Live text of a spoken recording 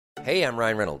Hey, I'm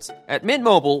Ryan Reynolds. At Mint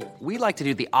Mobile, we like to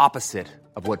do the opposite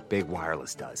of what Big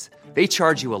Wireless does. They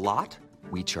charge you a lot,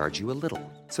 we charge you a little.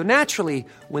 So naturally,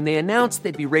 when they announced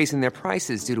they'd be raising their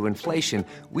prices due to inflation,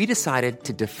 we decided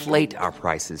to deflate our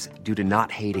prices due to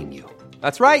not hating you.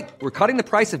 That's right. We're cutting the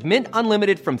price of Mint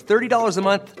Unlimited from $30 a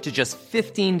month to just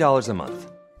 $15 a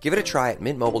month. Give it a try at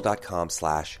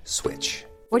mintmobile.com/switch.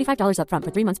 $45 up front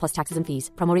for 3 months plus taxes and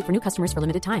fees. Promo rate for new customers for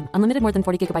limited time. Unlimited more than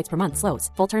 40 gigabytes per month.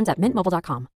 Slows full terms at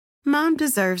mintmobile.com. Mom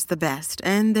deserves the best,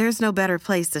 and there's no better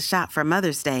place to shop for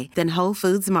Mother's Day than Whole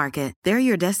Foods Market. They're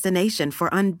your destination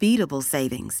for unbeatable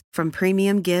savings, from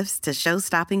premium gifts to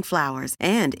show-stopping flowers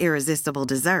and irresistible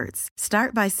desserts.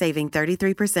 Start by saving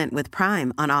 33% with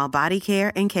Prime on all body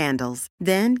care and candles.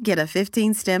 Then get a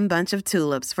 15-stem bunch of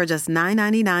tulips for just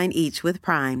 $9.99 each with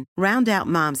Prime. Round out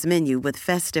Mom's menu with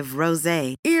festive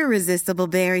rosé, irresistible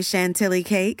berry chantilly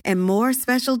cake, and more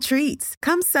special treats.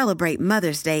 Come celebrate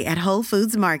Mother's Day at Whole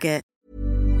Foods Market.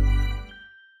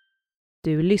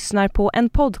 Du lyssnar på en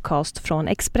podcast från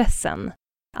Expressen.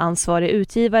 Ansvarig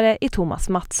utgivare är Thomas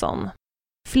Mattsson.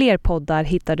 Fler poddar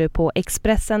hittar du på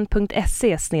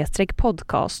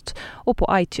expressen.se/podcast och på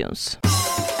iTunes.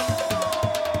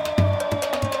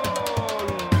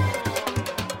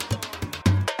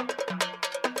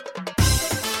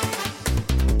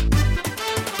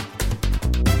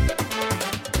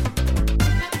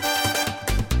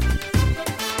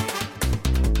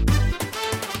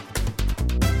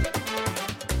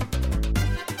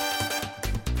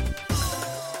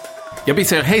 Ja, vi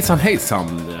säger hejsan,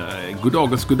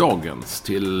 goddagens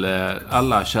till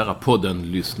alla kära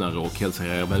podden-lyssnare och hälsar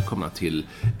er välkomna till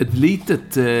ett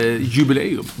litet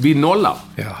jubileum. Vi nollar,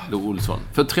 Lo Olsson,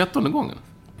 för 13:e gången.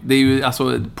 Det är ju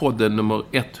alltså podden nummer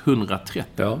 130.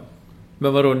 Ja.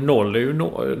 Men vadå, noll är ju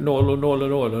noll.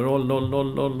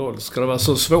 Ska det vara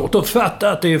så svårt att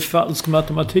fatta att det är falsk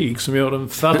matematik som gör den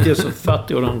fattiga så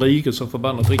fattig och den rike så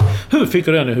förbannat rik? Hur fick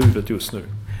du den i huvudet just nu?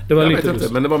 Det var vet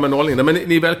inte, men det var med nollningen. Men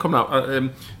ni är välkomna.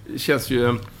 Känns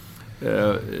ju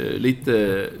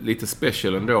lite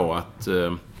special ändå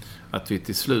att vi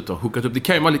till slut har hookat upp. Det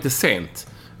kan ju vara lite sent,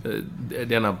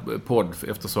 denna podd,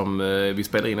 eftersom vi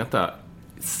spelar in detta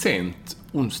sent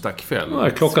onsdag kväll. Ja,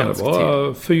 klockan är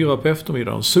bara 4 på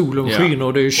eftermiddagen. Solen skiner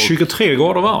och det är 23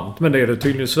 grader varmt. Men det är det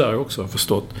tydligen i Sverige också, har jag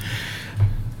förstått.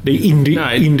 Det är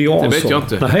indiansson. Det vet jag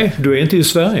inte. Nej, du är inte i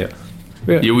Sverige.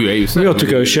 Jo, jag är ju så. Jag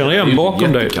tycker jag känner igen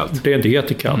bakom dig. Det är inte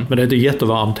jättekallt, men det är inte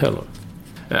jättevarmt heller.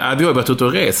 Ja, vi har varit ute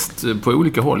och rest på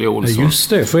olika håll i Olsson. Ja, just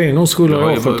det, för en gång skulle jag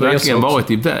ha fått resa. Verkligen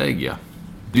varit iväg, ja.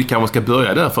 Vi kanske ska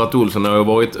börja där för att Olsson har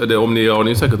varit, om ni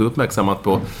har säkert uppmärksammat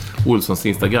på Olssons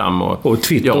Instagram och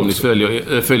Twitter. Ja, om ni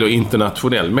följer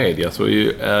internationell media så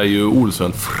är ju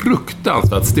Olsson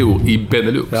fruktansvärt stor i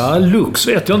Benelux. Ja, Lux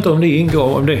vet jag inte om det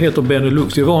ingår, om det heter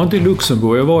Benelux. Jag var inte i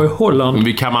Luxemburg, jag var i Holland. Men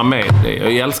vi kan vara med det.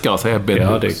 Jag älskar att säga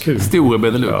Benelux. Ja, det är kul. Stor i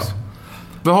Benelux. Ja.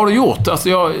 Vad har du gjort? Alltså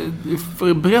jag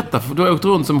får berätta, för du har åkt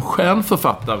runt som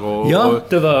stjärnförfattare och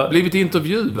blivit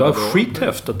intervjuad. Det var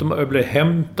skithäftigt. Jag blev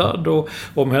hämtad och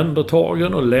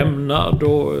omhändertagen och lämnad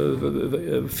och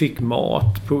fick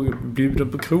mat, bjuden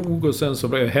på krog, och sen så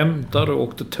blev jag hämtad och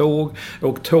åkte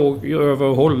tåg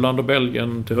över Holland och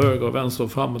Belgien till höger och vänster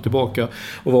och fram och tillbaka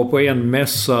och var på en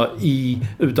mässa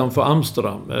utanför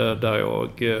Amsterdam där jag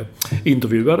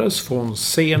intervjuades från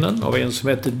scenen av en som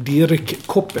hette Dirk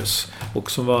Koppes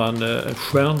och som var en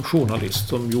stjärnjournalist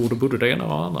som gjorde både det ena och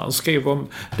det andra. Han skrev om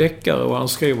deckare och han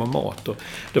skrev om mat. Och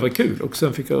det var kul. Och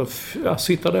sen fick jag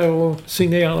sitta där och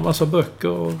signera en massa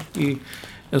böcker i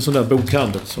en sån där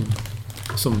bokhandel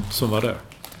som var där.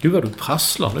 Gud vad du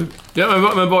prasslar nu.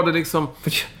 Ja, men var det liksom...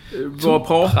 Vad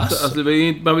pratar? Alltså,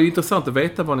 det var intressant att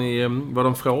veta vad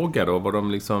de frågade och vad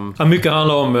de liksom... Ja, mycket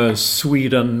handlar om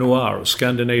Sweden Noir,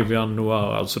 Scandinavian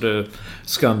Noir, alltså det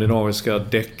skandinaviska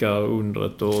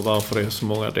deckarundret och varför det är så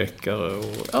många deckare.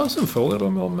 Och sen frågade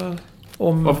de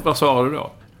om... Vad sa du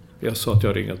då? Jag sa att jag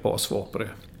hade inget bra svar på det.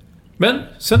 Men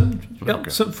sen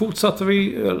fortsatte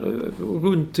vi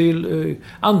runt till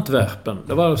Antwerpen.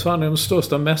 Det var den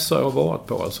största mässa jag varit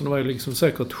på. Alltså, det var liksom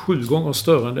säkert 7 gånger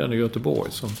större än den i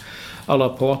Göteborg som alla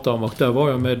pratar om. Och där var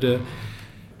jag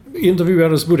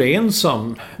intervjuades både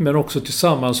ensam men också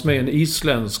tillsammans med en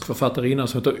isländsk författarinna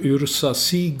som heter Yrsa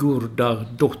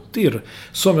Sigurdardottir,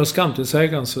 som jag skamtigt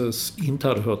sägandes inte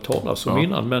hade hört talas om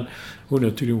innan, men hon är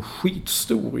tydligen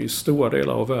skitstor i stora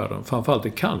delar av världen, framförallt i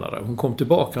Kanada. Hon kom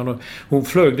tillbaka och hon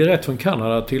flög direkt från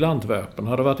Kanada till Antwerpen,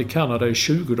 hade varit i Kanada i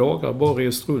 20 dagar, bara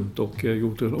rest runt och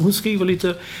gjort det. Hon skriver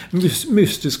lite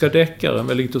mystiska deckare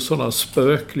med lite sådana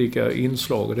spökliga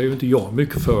inslag. Det är ju inte jag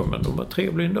mycket för, men de var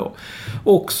trevliga ändå.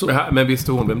 Och så, men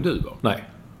visste hon vem du var? Nej.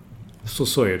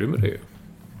 Så är det med det.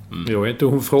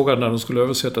 Hon frågade när den skulle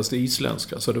översättas till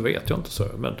isländska, så det vet jag inte så.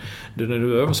 Men den är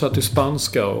nu översatt till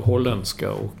spanska och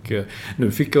holländska. Och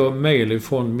nu fick jag mejl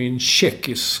från min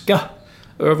tjeckiska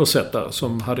översättare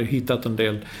som hade hittat en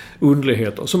del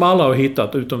underligheter. Som alla har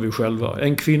hittat utom vi själva.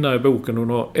 En kvinna i boken, hon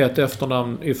har ett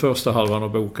efternamn i första halvan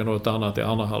av boken och ett annat i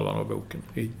andra halvan av boken.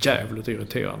 Det är jävligt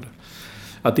irriterande.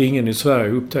 Att ingen i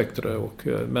Sverige upptäckte det.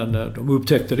 Men de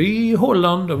upptäckte det i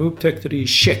Holland, de upptäckte det i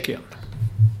Tjeckien.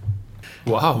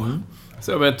 Wow.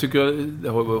 Så jag tycker det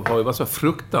har ju varit så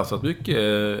fruktansvärt mycket,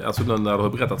 alltså när du har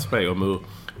berättat för mig om hur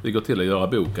det går till att göra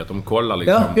bok, att de kollar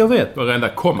liksom... Ja, jag vet. Varenda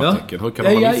kommatecken. Hur kan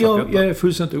man ha missat detta? Jag är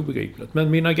fullständigt obegripligt.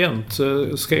 Men min agent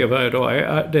skrev här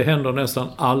idag, det händer nästan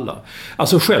alla.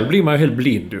 Alltså själv blir man helt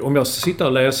blind. Om jag sitter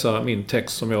och läser min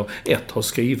text som jag 1 har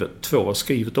skrivit, 2 har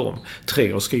skrivit om,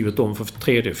 3 har skrivit om för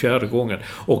 3:e, 4:e gången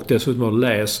och dessutom har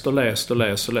läst.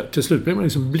 Till slut blir man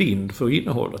liksom blind för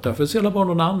innehållet. Därför är det bara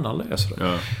någon annan läser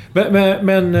det. Ja.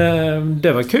 Men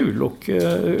det var kul och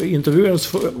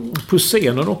intervjuades på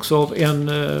scenen också av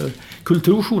en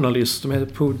kulturjournalist som heter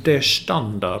på Der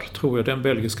Standard, tror jag den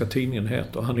belgiska tidningen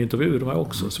heter. Han intervjuade mig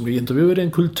också. Som intervjuade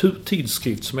en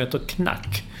kulturtidskrift som heter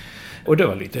Knack. Och det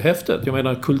var lite häftigt. Jag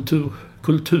menar,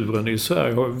 kulturen i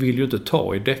Sverige vill ju inte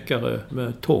ta i deckare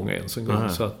med tång ens en gång.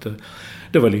 Så att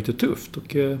det var lite tufft.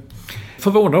 Och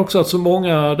förvånade också att så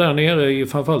många där nere,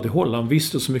 framförallt i Holland,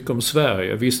 visste så mycket om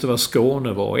Sverige. Visste vad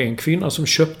Skåne var. En kvinna som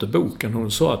köpte boken,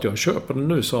 hon sa att jag köper den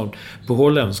nu, sa hon, på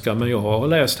holländska, men jag har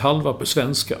läst halva på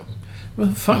svenska.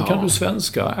 Men fan, kan du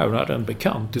svenska? Jag hade en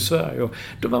bekant i Sverige. Och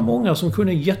det var många som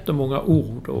kunde jättemånga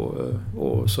ord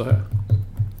och så här.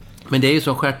 Men det är ju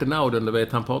som Stjärten Auden, du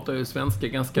vet, han pratar ju svenska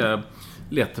ganska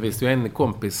lätt. Visst, jag är en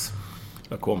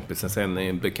kompisen sen är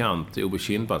en bekant Ove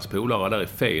Kindvalls polare där i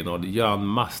Feyenoord, Jan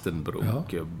Mastenbrook,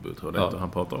 tror jag. Han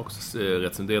pratar också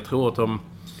rätt som det. Jag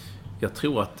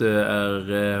tror att det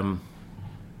är,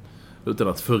 utan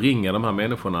att förringa de här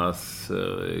människornas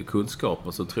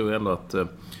kunskaper, så tror jag ändå att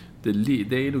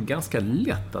det är nog ganska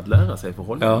lätt att lära sig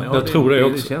förhållanden. Ja, jag tror det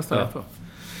också. Det känns det för.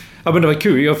 Ja, men det var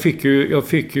kul. Jag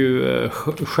fick ju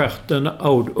Stjärten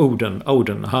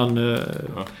Auden.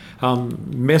 Han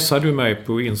messade ju mig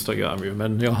på Instagram ju,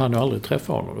 men jag hann aldrig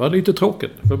träffa honom. Det var lite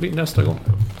tråkigt. Det blir nästa gång.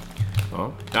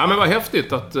 Ja, men vad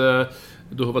häftigt att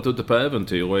du har varit ute på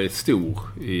äventyr och är stor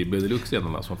i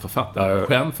Benelux-länderna som författare.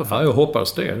 Stjärnförfattare. Ja, jag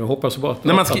hoppas det. Jag hoppas bara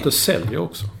att det säljer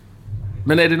också.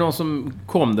 Men är det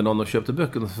någon och köpte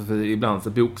böcker för ibland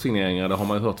boksigneringar? Det har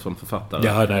man ju hört från författare.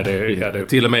 Ja, nej, det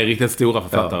till och med riktigt stora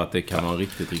författare att det kan vara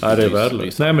riktigt ja, det är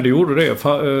värdelöst. Nej, men det gjorde det.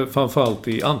 Framförallt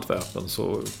i Antwerpen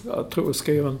så jag tror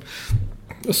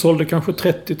jag sålde kanske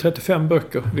 30-35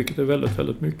 böcker, vilket är väldigt,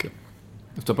 väldigt mycket.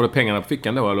 Stoppade pengarna på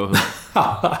fickan då, eller hur?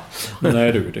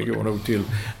 Nej du, det går nog till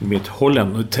mitt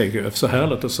så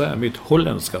härligt att säga, mitt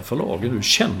holländska förlag. Du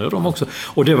känner dem också.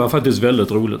 Och det var faktiskt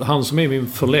väldigt roligt. Han som är min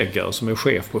förläggare, som är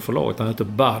chef på förlaget, han heter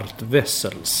Bart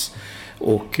Wessels.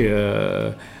 Och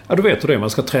ja, du vet hur det är, man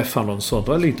ska träffa någon sånt.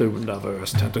 Det var lite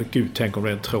nervöst. Tänk om det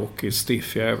är en tråkig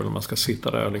stiff jävel. Man ska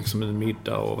sitta där liksom en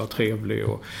middag och vara trevlig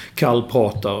och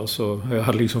kallprata. Och så, jag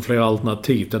hade liksom flera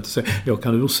alternativ. Jag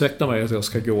kan ursäkta mig att jag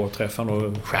ska gå och träffa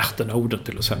någon Stjärten Auden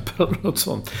till exempel. Något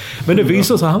sånt. Men det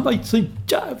visade sig att han var så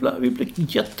jävla... Vi blev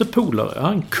jättepolare.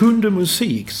 Han kunde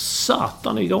musik.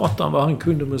 Satan i gatan vad han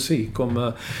kunde musik.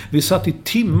 Vi satt i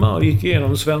timmar och gick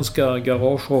igenom svenska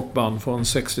garagerockband från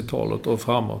 60-talet och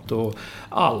framåt. Och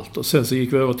allt. Och sen så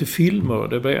gick vi över till filmer och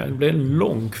det blev en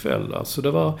lång kväll. Alltså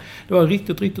det var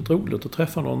riktigt, riktigt roligt att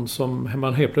träffa någon som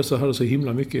man helt plötsligt hade så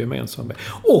himla mycket gemensamt med.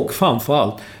 Och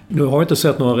framförallt, nu har jag inte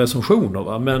sett några recensioner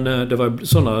va, men det var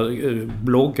sådana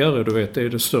bloggare, du vet, det är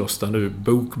det största nu,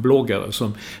 bokbloggare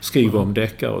som skriver om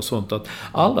deckare och sånt, att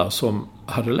alla som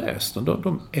hade läst den,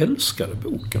 de älskade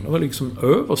boken. Det var liksom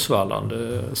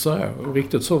översvallande så här. Och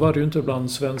riktigt så var det ju inte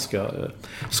bland svenska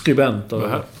skribenter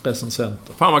och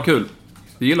recensenter. Fan vad kul!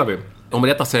 Det gillar vi. Och med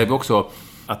detta säger vi också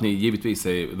att ni givetvis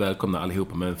är välkomna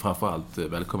allihopa, men framförallt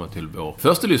välkomna till vår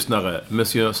första lyssnare,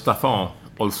 Monsieur Staffan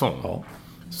Olsson. Ja.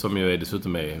 Som ju är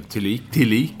dessutom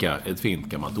tillika ett fint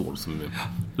gammalt ord som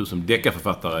du som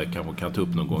deckarförfattare kanske kan ta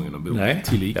upp någon gång i någon bok. Nej,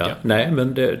 tillika. Ja, nej,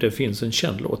 men det finns en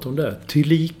känd låt om det.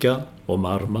 Tillika och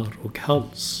marmar och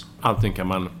hals. Allting kan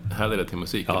man härleda till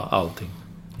musiken. Ja, allting.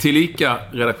 Tillika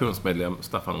redaktionsmedlem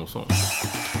Staffan Olsson.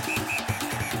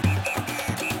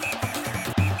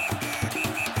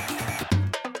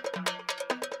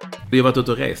 Vi har varit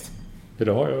ute och rest.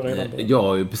 Det har jag redan. Jag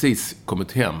har ju precis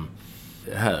kommit hem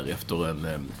här efter en,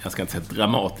 jag ska inte säga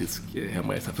dramatisk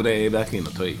hemresa, för det är verkligen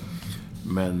att ta i.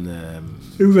 Men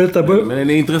en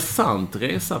intressant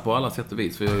resa på alla sätt och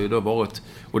vis. För jag har ju då varit,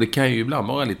 och det kan ju ibland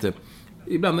vara lite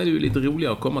ibland är det ju lite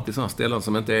roligare att komma till sådana ställen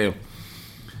som inte är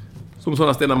som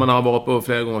sådana ställen man har varit på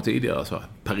flera gånger tidigare. Så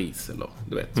Paris eller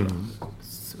du vet.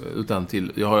 Utan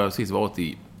till, jag har precis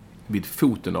varit vid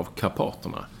foten av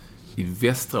Karpaterna i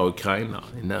västra Ukraina,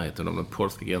 i närheten av den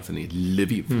polska gränsen i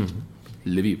Lviv.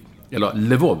 Lviv. Eller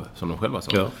Lvov, som de själva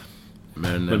sa. Ja.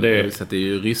 Men det är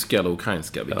ju ryska eller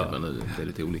ukrainska, vilket man nu är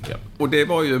lite olika. Och det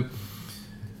var ju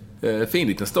fin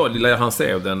liten stad. Lilla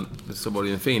Hanseuden, så var det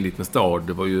ju en fin liten stad.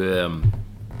 Det var ju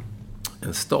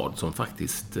en stad som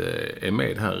faktiskt är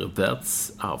med här.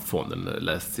 Världsarvsfonden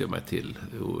läste jag mig till.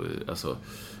 Alltså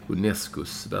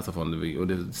Unescos världsarvsfond. Och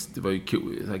det var ju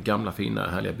gamla, fina,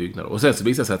 härliga byggnader. Och sen så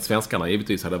visade det sig att svenskarna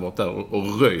givetvis hade varit där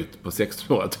och röjt på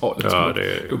 1600-talet. Ja,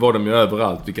 då var de ju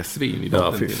överallt. Vilka svin i vatten.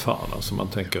 Ja, fy fan. Alltså man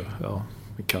tänker,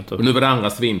 vi kan inte... Och nu var det andra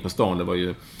svin på stan. Det var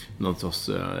ju någon sorts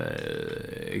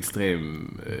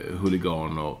extrem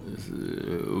huliganer,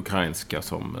 ukrainska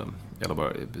som... eller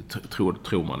bara,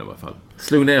 tror man i alla fall.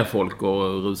 Slog ner folk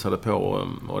och rusade på.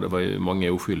 Och det var ju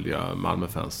många oskyldiga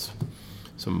Malmöfans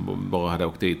som bara hade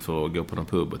åkt dit för att gå på någon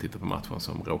pub och titta på matchen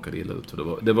som råkade illa ut.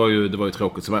 Det var ju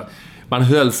tråkigt. Så man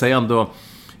höll sig ändå...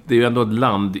 Det är ju ändå ett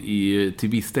land till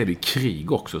viss del i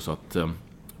krig också, så att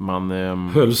man...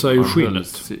 höll sig i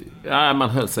skinnet. Man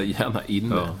höll sig gärna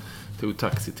inne. Ja. Tog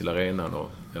taxi till arenan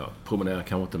och promenerade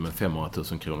kanske inte med 500 000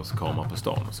 kronors kamera på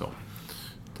stan och så.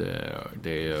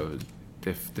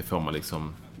 Det får man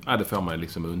liksom... det får man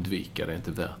liksom undvika. Det är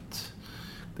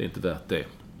inte värt det.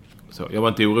 Så, jag var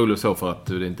inte orolig så för att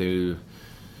det inte är ju...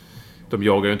 De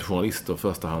jagar ju inte journalister i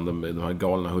första hand, de här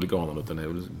galna huliganerna, utan det är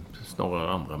ju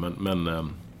snarare andra.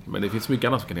 Men det finns mycket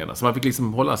annat som kan hända. Så man fick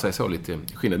liksom hålla sig så lite i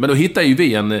skinnet. Men då hittade ju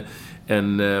vi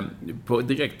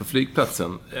direkt på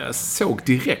flygplatsen. Jag såg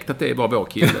direkt att det var vår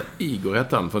kille. Igor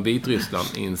hette han, från Vitryssland,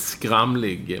 i en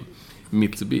skramlig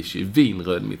Mitsubishi,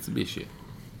 vinröd Mitsubishi.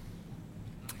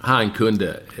 Han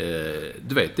kunde,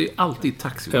 du vet, det är alltid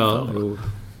taxichaufförer.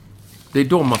 Det är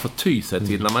de man får ty sig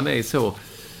till när man är så...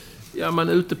 man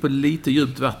är ute på lite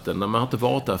djupt vatten när man inte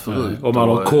varit där förut. Och man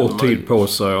har kort tid på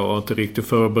sig och inte riktigt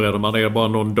förberedd. Man är bara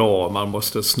någon dag. Man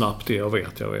måste snabbt det. Jag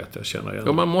känner igen.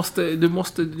 Ja,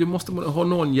 du måste ha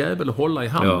någon jävel att hålla i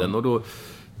handen. Och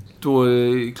då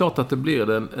är det klart att det blir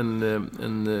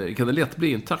kan det lätt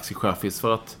bli en taxichaffis,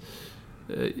 för att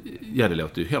det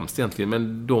låter ju hemskt egentligen,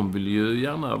 men de vill ju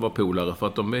gärna vara polare för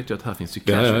att de vet ju att här finns ju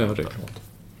cash. Ja, det är klart.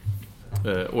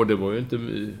 Och det var ju inte...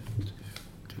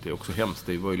 Det är också hemskt.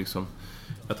 Det var ju liksom...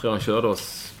 Jag tror han körde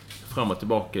oss fram och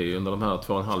tillbaka under de här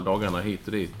 2,5 dagarna hit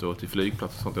och dit och till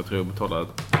flygplats och sånt. Jag tror jag betalade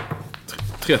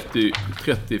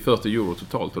 30-40 euro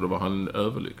totalt, och då var han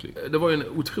överlycklig. Det var ju en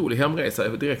otrolig hemresa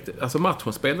direkt. Alltså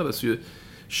matchen spelades ju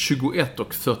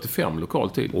 21:45 lokal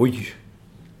tid. Oj!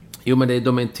 Jo, men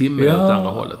de är en timme åt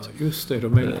andra hållet. Just det,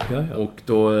 de är... Ja. Och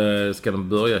då ska de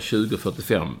börja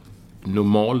 20:45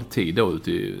 normaltid då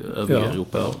ute i övriga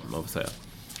Europa, man får säga.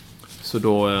 Så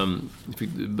då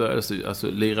började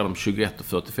lira de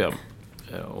 21:45.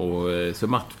 Och så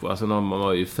match, alltså när man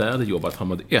var ju färdigjobbat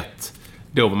framåt 1,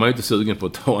 då var man ju inte sugen på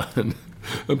att ta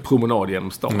en promenad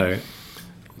genom stan. Nej.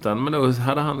 Men då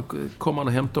kom han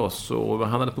och hämtade oss, och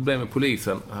han hade problem med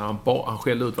polisen. Han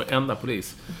skällde ut varenda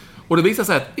polis. Och det visade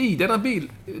sig att i denna bil,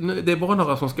 det är bara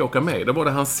några som ska åka med. Det var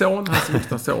det hans son, hans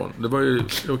vuxna son. Det var ju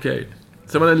okej.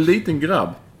 Så var det en liten grabb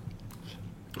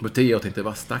på 10 år, tänkte,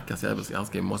 vad stackars jävel,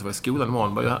 han måste vara i skolan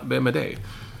imorgon, vad är med det?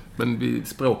 Men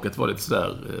språket var lite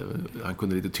sådär, han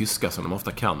kunde lite tyska som de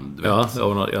ofta kan, du vet.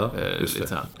 Just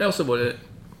lite det. Och så var det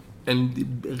en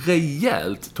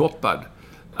rejält toppad,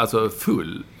 alltså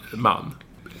full man.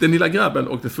 Den lilla grabben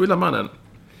och den fulla mannen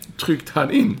tryckte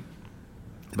han in.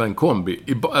 Det var en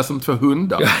kombi, som 2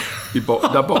 hundar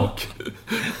där bak.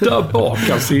 Där bak,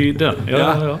 alltså i den.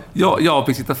 Ja, jag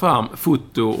fick sitta fram,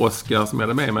 Oskar som jag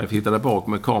hade med mig, fick hitta där bak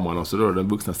med kameran, och så då den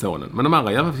vuxna sonen. Men de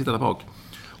andra jävlar fick sitta där bak.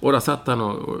 Och där satt han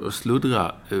och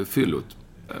sluddrade fyllot.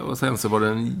 Och sen så var det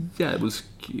en jävulsk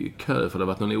kö, för det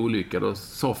varit någon olycka. Då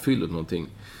sa fyllot någonting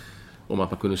om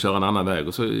att man kunde köra en annan väg.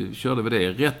 Och så körde vi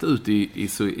det rätt ut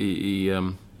i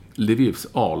Lvivs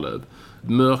Arlöv.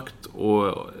 Mörkt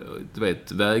och du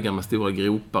vet, vägar med stora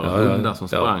gropar och hundar som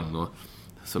sprang och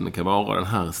som det kan vara. Den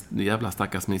här jävla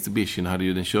stackars Mitsubishi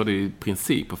den körde i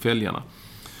princip på fälgarna.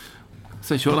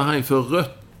 Sen körde han för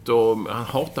rött och han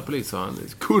hatar poliser.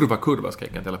 Kurva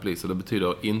skrek han till alla poliser. Det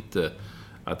betyder inte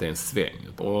att det är en sväng.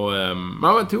 Och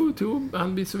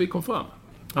så vi kom fram.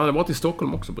 Han hade varit i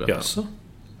Stockholm också, berättade. Jaså?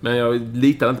 Men jag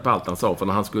litade inte på allt han sa, för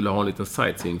när han skulle ha en liten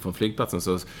sightseeing från flygplatsen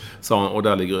så sa han, och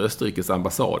där ligger Österrikes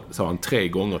ambassad, sa han 3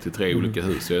 gånger till 3 olika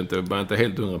hus. Jag var inte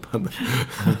helt undra på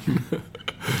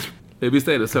det. Visst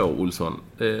är det så, Olsson.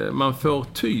 man får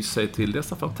ty sig till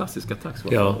dessa fantastiska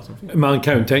taxichaufförer. Ja, man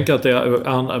kan ju tänka att det är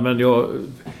andra, men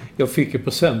jag fick i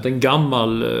present en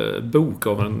gammal bok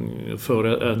av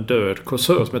en död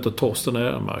kursör som heter Torsten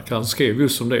Ehrenmark. Han skrev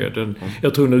just om det.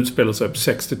 Jag tror den utspelar sig på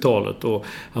 60-talet och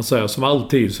han säger som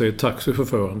alltid så är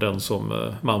taxichauffören den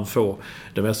som man får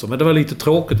det mesta. Men det var lite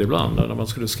tråkigt ibland när man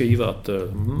skulle skriva att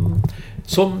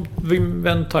som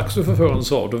vän taxichauffören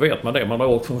sa, då vet man det. Man har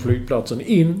åkt från flygplatsen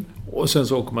in och sen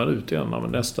så åker man ut igen när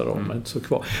nästa dag man är inte så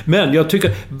kvar. Men jag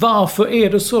tycker, varför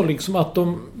är det så liksom att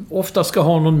de ofta ska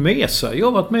ha någon med sig? Jag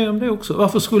har varit med om det också.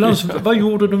 Varför skulle han, vad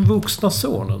gjorde den vuxna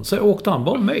sonen? Så åkte han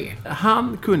bara med?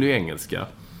 Han kunde ju engelska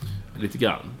lite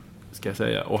grann, ska jag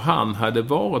säga. Och han hade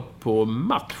varit på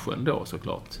matchen då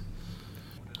såklart.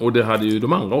 Och det hade ju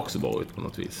de andra också varit på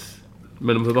något vis.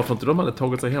 Men varför inte de hade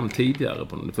tagit sig hem tidigare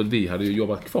på något? För vi hade ju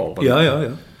jobbat kvar. Ja.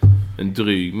 En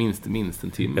dryg, minst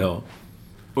en timme. Ja.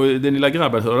 Och den lilla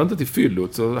grabben hörde inte till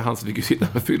fyllot, så han fick ju sitta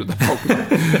med fyllot där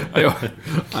bakom. Ja,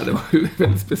 det var ju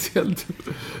väldigt speciellt.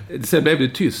 Sen blev det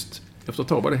tyst. Efter ett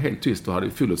tag var det helt tyst och hade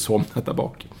ju fyllot somnat där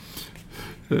bak.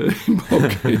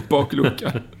 I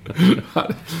bakluckan.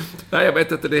 Nej, jag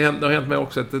vet inte, det har hänt mig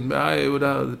också att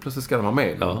där plötsligt ska de vara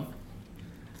med. Ja.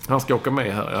 Han ska åka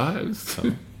med här. Ja, just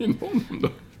imorgon då.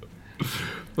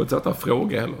 Och inte att han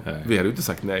frågade heller. Nej. Vi hade ju inte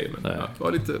sagt nej, men det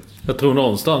var lite... Jag tror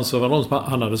någonstans så var någon som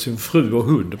han hade sin fru och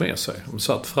hund med sig. De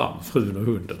satt fram, frun och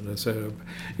hunden. Det säger,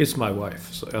 it's my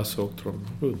wife. Så jag så åkte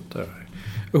de runt där.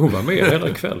 Och hon var med hela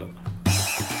kvällen.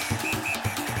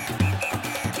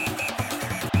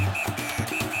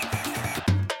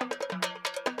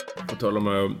 På tal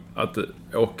om att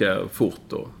åka fort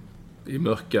då, i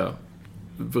mörka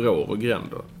vrår och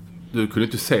gränder. Du kunde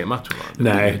inte se matchen, va?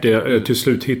 Nej, till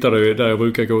slut hittade jag där jag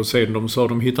brukar gå och se den. De sa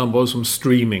de hittar bara som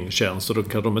streamingtjänst och då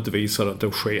kan de inte visa det.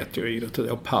 Då sket jag i det.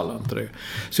 Jag pallar inte det.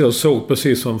 Så jag såg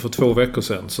precis som för 2 veckor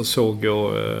sedan så såg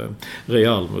jag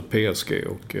Real mot PSG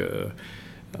och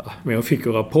men jag fick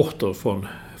ju rapporter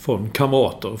från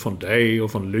kamrater, från dig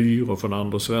och från Lyr och från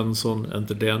Anders Svensson,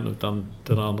 inte den utan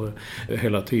den andra,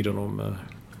 hela tiden om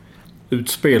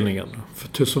utspelningen,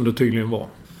 som det tydligen var.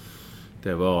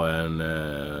 Det var en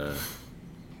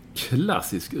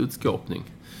klassisk utskåpning.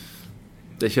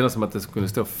 Det kändes som att det kunde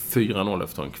stå 4-0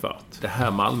 efter en kvart. Det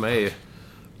här Malmö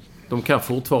de kan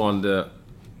fortfarande,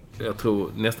 jag tror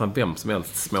nästan vem som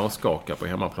helst småskaka på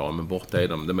hemmaplan, men borta är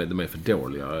de är för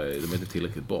dåliga, de är inte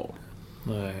tillräckligt bra.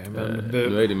 Nej, men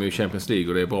nu är de ju Champions League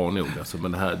och det är bra nog alltså,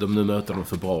 men nu möter de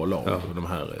för bra lag och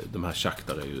de här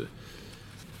Shakhtar är ju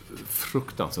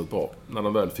fruktansvärt bra. När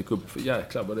de väl fick upp,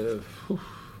 jäklar vad det...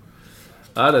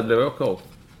 Ja, det blev åka av.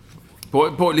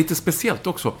 På lite speciellt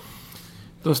också.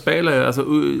 De spelar ju, alltså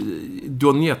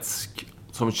Donetsk,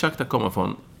 som Shakhtar kommer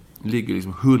från, ligger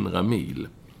liksom 100 mil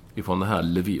ifrån det här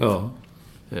Lviv. Ja.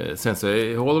 Sen så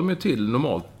håller de ju till,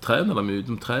 normalt tränar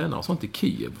de tränar och sånt i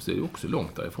Kiev, så det är ju också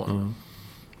långt därifrån. Mm.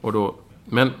 Och då,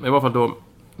 men i alla fall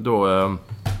då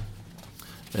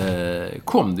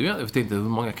kom det ju, jag vet inte hur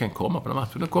många kan komma på den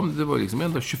matchen. Det var liksom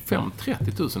ändå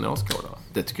 25-30 000 åskådare.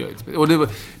 Det tycker jag är lite. Och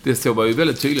det så var ju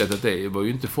väldigt tydligt att det var ju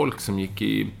inte folk som gick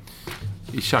i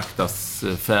Shakhtars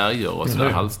färger och sådär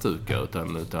halsdukar,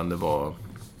 utan det var...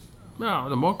 Ja,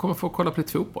 de bara kommer få kolla på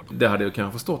lite fotboll. Det hade jag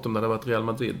kanske förstått om det hade varit Real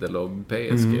Madrid eller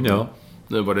PSG. Ja.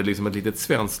 Nu var det liksom ett litet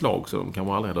svenskt lag som de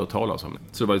kanske aldrig hade hört talas om.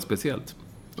 Så det var lite speciellt.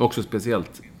 Också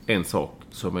speciellt en sak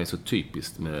som är så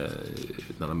typiskt med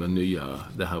när de är nya,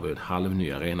 det här var ju en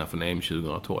halvny arena från EM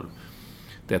 2012.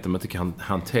 Det är att de inte kan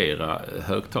hantera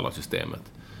högtalarsystemet.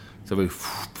 Så det var ju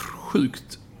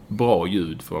sjukt bra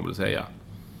ljud, får man väl säga.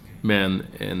 Men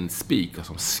en speaker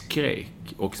som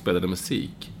skrek och spelade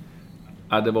musik.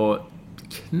 Ja, det var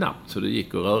knappt så det gick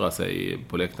att röra sig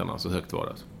på läktarna, så högt var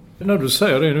det. När du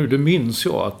säger det nu, det minns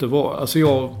jag att det var... Alltså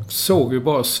jag såg ju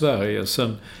bara Sverige,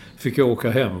 sen fick jag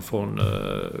åka hem från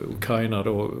Ukraina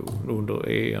då under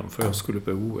EM för jag skulle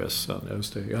på OS sen.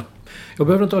 Just det, ja. Jag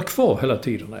behövde inte vara kvar hela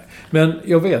tiden. Nej. Men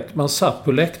jag vet, man satt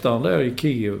på läktaren där i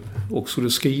Kiev och skulle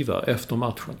skriva efter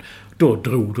matchen. Då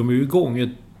drog de ju igång ett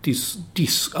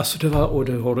alltså det var, och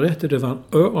det har du rätt, det var en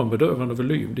öronbedövande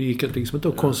volym. Det gick liksom inte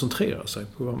att koncentrera sig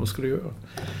på vad man skulle göra.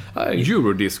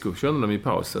 Eurodisco kände de i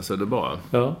paus, alltså det bara...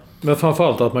 Ja, men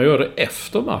framförallt att man gör det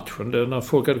efter matchen, det när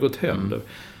folk hade gått hem. Det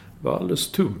var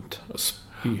alldeles tomt.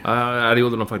 Ja, det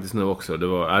gjorde de faktiskt nu också. Det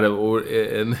var,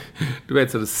 du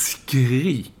vet så det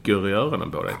skriker i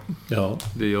öronen på dig. Ja.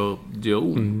 Det gör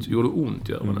ont, gjorde ont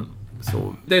i öronen.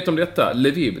 Så, det om detta,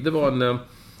 Lviv,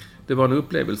 det var en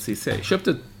upplevelse i sig.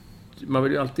 Man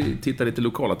vill ju alltid titta lite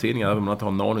lokala tidningar även om man inte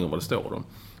har en aning om vad det står om.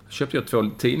 Köpte jag 2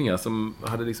 tidningar som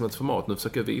hade liksom ett format. Nu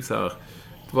försöker jag visa här.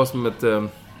 Det var som ett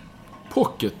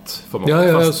pocketformat.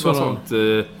 Ja, fast det var sånt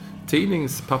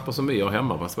tidningspapper som vi har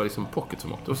hemma. Fast det var liksom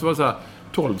pocketformat. Och så var det så här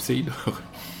 12 sidor.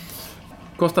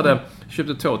 Kostade,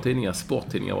 köpte 2 tidningar,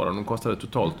 sporttidningar var det. De kostade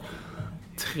totalt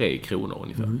 3 kronor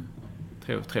ungefär.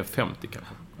 3,50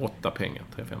 kanske. 8 pengar,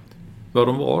 3,50. Vad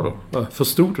de var då?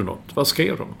 Förstod du något? Vad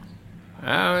skrev de?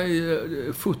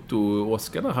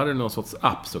 Foto-Oskar hade någon sorts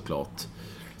app såklart.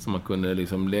 Som man kunde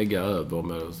liksom lägga över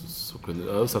med, så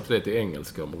kunde översätta det till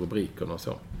engelska om rubrikerna och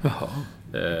så. Jaha.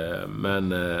 Men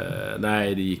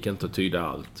nej, det gick inte att tyda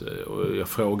allt. Och jag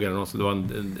frågade någon, så det var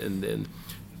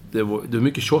det var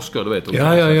mycket kiosker, du vet.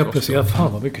 Ja, precis. Ja,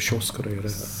 fan vad mycket kiosker det är det här.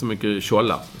 Så mycket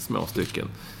tjolla, små stycken.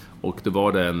 Och det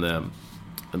var det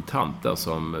en tant där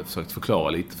som försökte förklara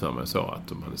lite för mig, så att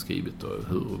de hade skrivit och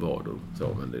hur och vad och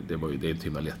så, men det är inte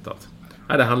himla lättat.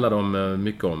 Nej, det handlade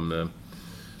mycket om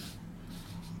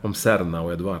Serna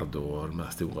och Eduardo och de här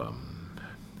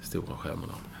stora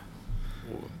stjärnorna.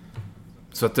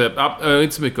 Så att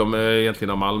inte så mycket om egentligen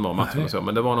om Malmö och matchen och så,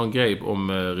 men det var någon grej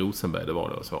om Rosenberg, det var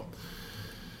det och så.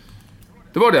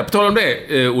 Det var det. På tal om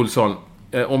det, Olsson,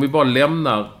 om vi bara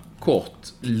lämnar kort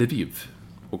Lviv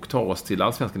och tar oss till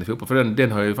Allsvenskan i fotboll. För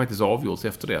den har ju faktiskt avgjorts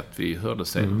efter det att vi hörde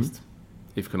senast.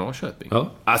 IFK Norrköping. Ja.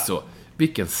 Alltså,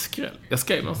 vilken skräll. Jag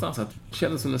skrev någonstans att det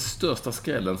kändes som den största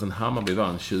skrällen sen Hammarby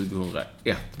vann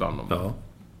 2001. Vann de. Ja.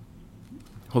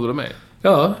 Håller du med?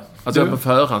 Ja. Alltså, på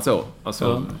förhand så. Alltså,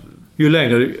 ja. Ju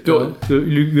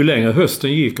längre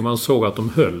hösten gick och man såg att de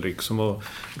höll liksom, och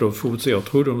då fortsatte jag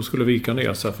trodde de skulle vika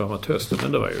ner sig framåt hösten,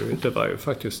 men det var ju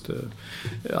faktiskt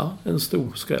en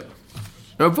stor skräll.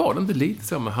 Ja, var det inte lite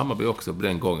så med Hammarby också på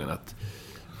den gången att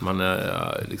man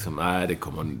liksom,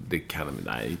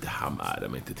 inte Hammarby,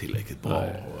 de är inte tillräckligt bra.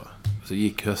 Och så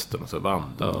gick hösten och så vann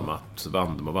de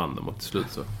och till slut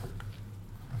så.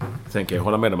 Sen kan jag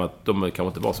hålla med om att de kanske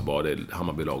inte var så bra, det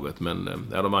Hammarby-laget, men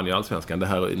de vann ju Allsvenskan. Det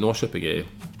här i Norrköping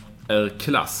är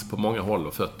klass på många håll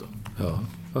och fötter. Ja,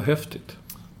 vad häftigt.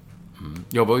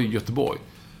 Jag var i Göteborg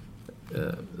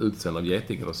utsänd av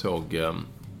Getingen och såg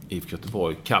IFK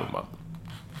Göteborg Kalmar.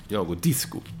 Jag och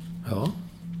Disco. Ja.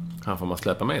 Han får man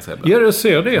släppa med sig ibland. Ja, jag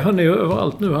ser det. Han är ju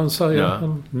överallt nu, han säger.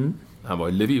 Ja. Han var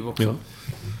i Lviv också. Ja.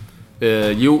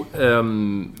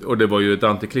 Och det var ju ett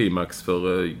antiklimax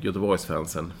för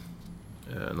Göteborgsfansen.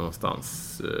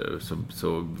 Någonstans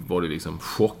så var det liksom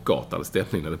chockartad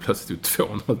stämning när det plötsligt stod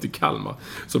 2-0 till Kalmar,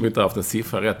 som inte haft en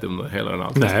siffra rätt under hela den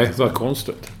alltid. Nej, vad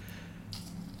konstigt.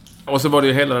 Och så var det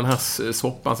ju hela den här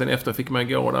soppan. Sen efter fick man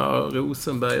gå där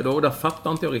Rosenberg. Där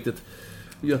fattar inte jag riktigt.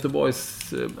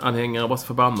 Göteborgs anhängare var så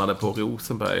förbannade på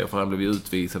Rosenberg, för han blev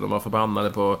utvisad. De var förbannade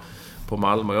på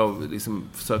Malmö. Jag liksom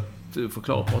försökt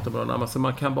förklara på dem. Alltså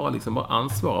man kan bara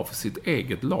ansvara för sitt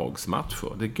eget lags matcher.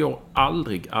 Det går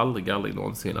aldrig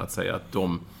någonsin att säga att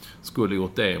de skulle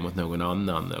gjort det mot någon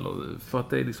annan. Eller, för att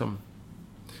det är liksom...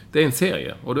 Det är en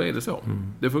serie, och då är det så.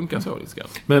 Det funkar så.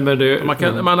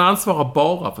 Man ansvarar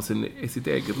bara för sitt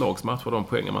eget lags matcher, de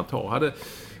poängen man tar. Hade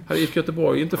IFK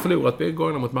Göteborg inte förlorat bägge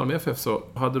gångerna mot Malmö FF, så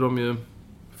hade de ju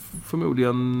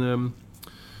förmodligen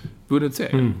vunnit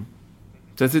serien.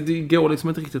 Så det går liksom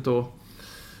inte riktigt att...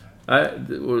 Nej,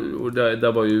 och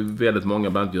där var ju väldigt många,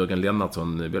 bland annat Jörgen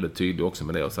Lennartsson, väldigt tydlig också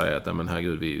med det, och säga att men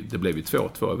herregud, det blev ju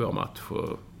 2-2 i vår match.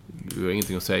 Vi har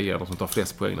ingenting att säga. De som tar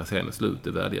flest poäng när serien är slut, det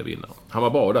är värdiga vinnare. Han var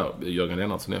bra där, Jörgen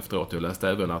Lennartsson, efteråt. Jag läste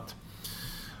även att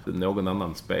någon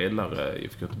annan spelare i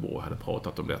Göteborg hade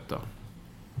pratat om detta.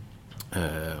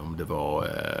 Om det var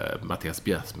Mattias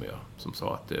Bjärsmyr som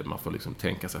sa att man får liksom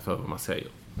tänka sig för vad man säger.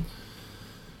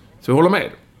 Så jag håller med.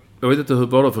 Jag vet inte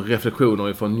vad det för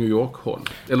reflektioner från New York-håll.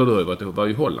 Eller du var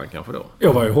i Holland kanske då?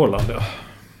 Jag var i Holland, ja.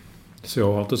 Så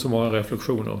jag har inte så många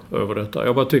reflektioner över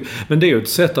detta. Men det är ju ett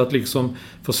sätt att liksom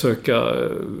försöka,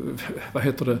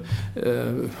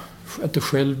 inte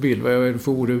självbild, vad är det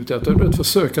för ord ute efter? Ett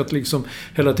försök att liksom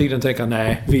hela tiden tänka,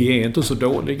 nej, vi är inte så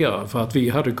dåliga, för att vi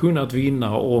hade kunnat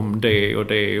vinna om det och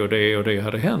det och det och det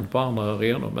hade hänt på andra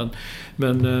arenor.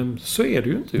 Men så är det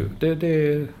ju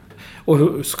inte. Och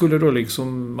hur skulle då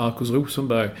liksom Marcus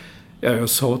Rosenberg... Jag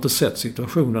har inte sett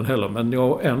situationen heller, men jag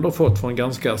har ändå fått från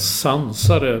ganska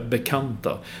sansade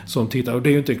bekanta som tittar, och det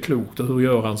är ju inte klokt, och hur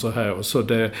gör han så här? Och så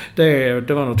det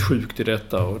var något sjukt i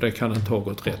detta, och det kan inte ha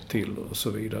gått rätt till och så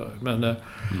vidare. Men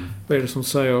vad är det som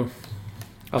säger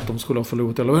att de skulle ha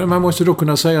förlorat? Eller man måste då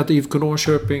kunna säga att IFK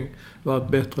Norrköping var ett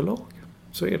bättre lag.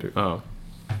 Så är det ju. Ja.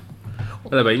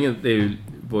 Det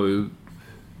var ju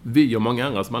vi och många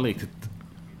andra som aldrig riktigt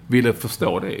ville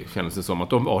förstå det, kändes det som att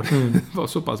de var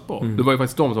så pass bra. Det var ju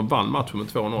faktiskt de som vann matchen med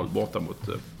 2-0 borta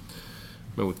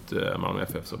mot Malmö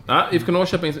FF. IFK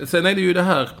Norrköping, sen är det ju det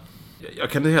här, jag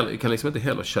kan liksom inte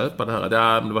heller köpa det här.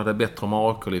 Det var det bättre om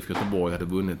AIK och IFK Göteborg hade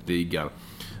vunnit ligan.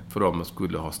 för de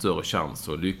skulle ha större chans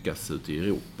att lyckas ute i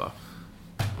Europa.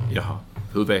 Jaha,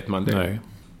 hur vet man det? Nej.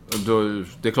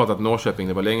 Det är klart att Norrköping,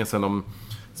 det var länge sedan de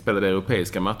spelade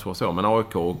europeiska matcher och så, men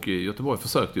AIK och Göteborg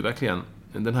försökte ju verkligen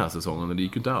den här säsongen och det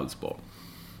gick ju inte alls bra.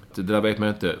 Det där vet man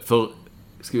inte. För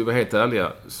ska vi vara helt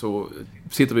ärliga så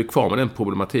sitter vi kvar med den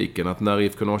problematiken att när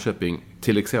IFK Norrköping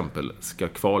till exempel ska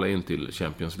kvala in till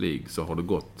Champions League så har det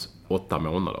gått 8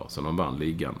 månader sedan de vann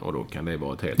ligan och då kan det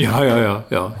vara ett helt...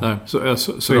 Ja. Nej,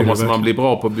 så då måste man bli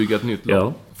bra på att bygga ett nytt lag.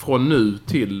 Ja. Från nu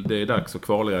till det är dags att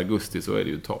kvala i augusti så är det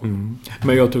ju ett tag.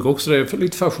 Men jag tycker också det är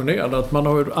lite fascinerande att man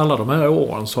har alla de här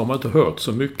åren så har man inte hört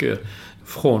så mycket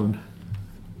från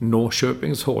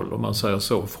Norrköpings håll, om man säger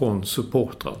så, från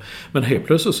supportrar. Men helt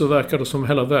plötsligt så verkar det som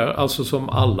hela världen, alltså som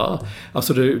alla,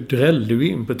 alltså det drällde ju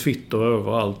in på Twitter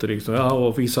överallt liksom, ja,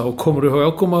 och vissa, och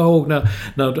jag kommer ihåg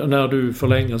när du för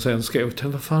länge sedan skrev,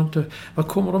 vad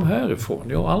kommer de här ifrån?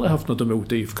 Jag har aldrig haft något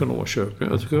emot IFK Norrköping.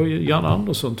 Jag tycker Jan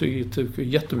Andersson tycker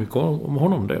jättemycket om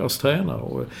honom, deras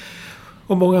tränare,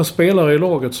 och många spelare i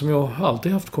laget som jag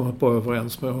alltid haft kommit på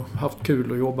överens med och haft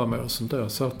kul att jobba med och sånt där,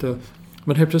 så att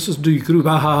men helt plötsligt dyker du upp,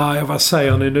 vad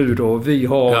säger ni nu då? Vi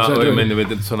har... Ja, men jag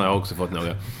vet inte, sådana har jag också fått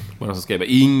några. Man som skrev,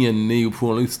 ingen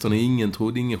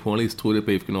journalist trodde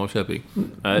på IFK Norrköping.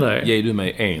 Nej. Ge du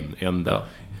mig en enda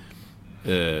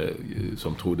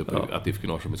som trodde på att IFK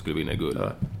Norrköping skulle vinna guld.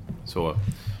 Ja. Så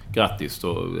grattis,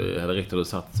 då hade Rickard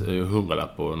satt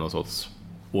 100-lapp på någon sorts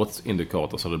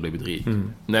oddsindikator så hade det blivit rik.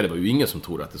 Nej, det var ju ingen som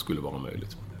trodde att det skulle vara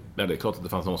möjligt. Nej, det är klart att det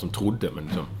fanns någon som trodde, men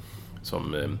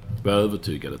som var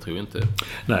övertygade, tror jag inte.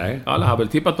 Nej. Alla har väl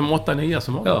tippat de 8-9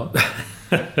 som vanligt.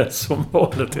 Ja, som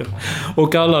vanligt. Ja.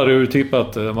 Och alla hade ju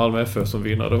tippat Malmö FF som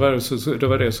vinnare. Det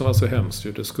var det som var så hemskt.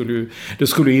 Det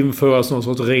skulle införas någon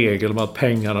sorts regel med att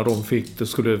pengarna de fick, det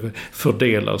skulle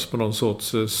fördelas på någon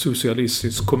sorts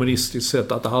socialistisk, kommunistisk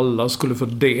sätt. Att alla skulle få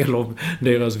del av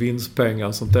deras vinstpengar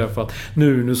och sånt där. För att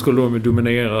nu skulle de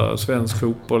dominera svensk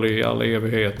fotboll i all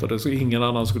evighet. Och ingen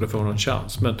annan skulle få någon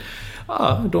chans. Men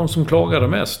de som klagade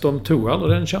mest, de tog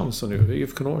aldrig den chansen nu.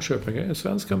 IFK Norrköping är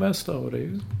svenska mästare och det är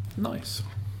ju nice.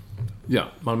 Ja,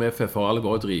 Malmö FF har aldrig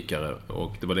varit rikare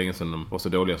och det var länge sedan de var så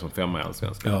dåliga som 5 i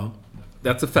allsvenskan. Ja.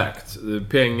 That's a fact.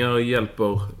 Pengar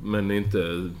hjälper, men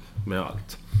inte med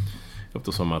allt.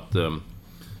 Eftersom att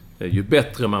ju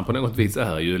bättre man på något vis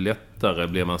är, ju lättare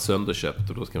blir man sönderköpt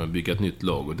och då ska man bygga ett nytt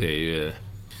lag och det är ju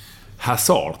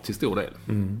Hazard till stor del.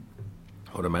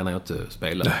 Och då menar jag inte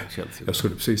spela i Chelsea. Jag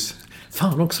skulle precis...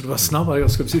 Fan också, det var snabbare.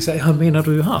 Jag skulle precis säga, menar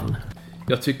du han?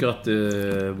 Jag tycker att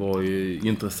det var ju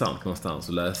intressant någonstans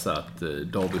att läsa att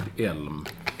David Elm,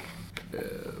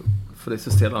 för det är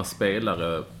så sällan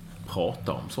spelare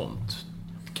pratar om sånt,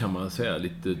 kan man säga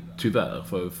lite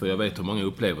tyvärr. För jag vet hur många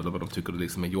upplever det, vad de tycker det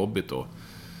liksom är jobbigt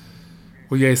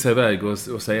och ge sig iväg och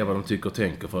säga vad de tycker och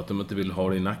tänker för att de inte vill ha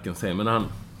det i nacken sen. Men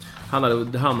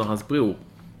han och hans bror...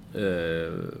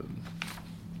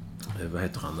 vad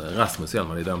heter han? Rasmus Elm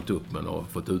hade dömt upp men och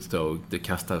fått utstå och det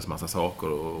kastades massa saker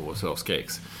och så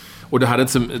skreks. Och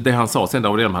det han sa sen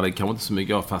David Elm hade kanske inte så mycket,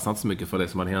 jag fastnade inte så mycket för det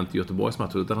som hade hänt i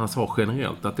Göteborgsmatchen, utan han sa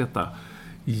generellt att detta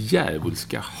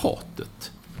djävulska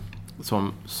hatet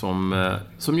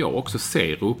som jag också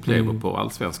ser och upplever på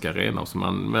allsvenska arenor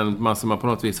som man på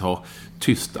något vis har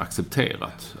tyst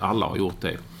accepterat. Alla har gjort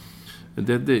det.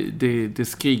 Det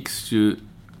skriks ju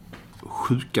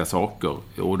sjuka saker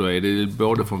och då är det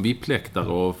både från VIP-läktare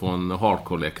och från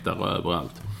hardcore-läktare och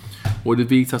överallt. Och det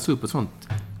visas upp ett sånt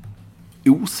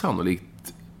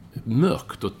osannolikt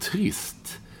mörkt och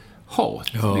trist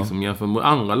hat liksom, jämfört med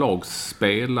andra lags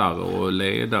spelare och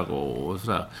ledare och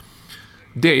sådär.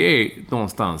 Det är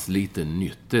någonstans lite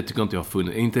nytt. Det tycker inte jag har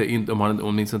funnit.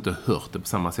 Om ni inte hört det på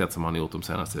samma sätt som han har gjort de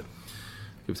senaste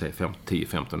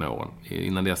 10-15 åren.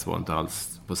 Innan dess var det inte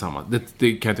alls på samma...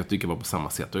 Det kan jag tycka var på samma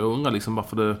sätt. Och jag undrar liksom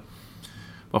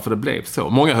varför det blev så.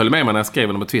 Många höll med mig när jag skrev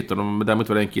dem på Twitter. Däremot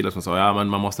var det en kille som sa men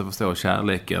man måste förstå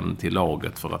kärleken till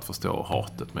laget för att förstå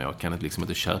hatet. Men jag kan liksom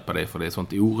inte köpa det för det är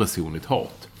sånt oresonligt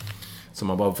hat som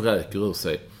man bara vräker ur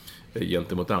sig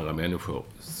gentemot andra människor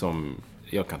som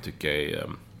jag kan tycka är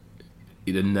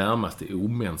i det närmaste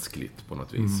omänskligt på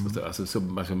något vis. Alltså, så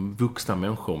vuxna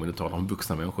människor, om vi talar om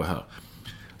vuxna människor här,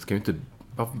 ska ju inte...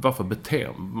 Varför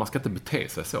man ska inte bete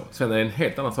sig så. Sen är det en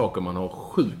helt annan sak om man har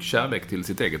sjuk kärlek till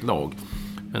sitt eget lag.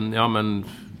 Men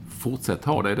fortsätt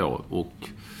ha det då och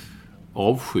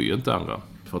avsky inte andra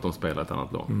för att de spelar ett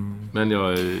annat lag. Men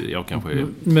jag kanske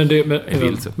är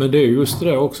vilse. Men det är just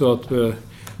det också att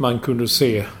man kunde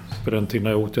se på den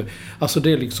tiden jag åkte. Alltså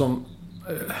det är liksom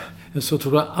så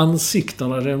tror jag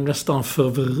ansiktena är nästan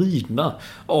förvridna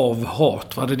av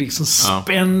hat. Va? Det är liksom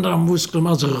spända muskler,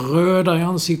 man röda i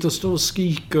ansiktet, står och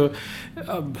skriker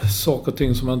saker och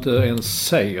ting som man inte ens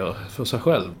säger för sig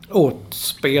själv. Åt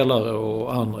spelare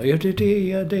och andra. Det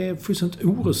är fullständigt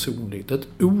oresonligt. Ett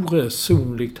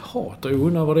oresonligt hat. Och jag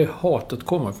undrar var det hatet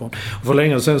kommer ifrån. Och för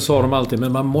länge sedan sa de alltid,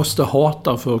 men man måste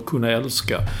hata för att kunna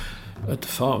älska. Inte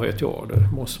fan vet jag,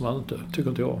 det måste man inte, tycker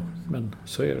inte jag. Men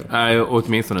så är det. Nej,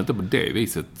 åtminstone inte på det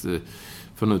viset.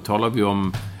 För nu talar vi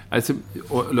om... Alltså,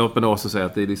 låt mig också säga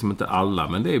att det är liksom inte alla,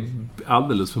 men det är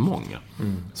alldeles för många.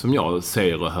 Som jag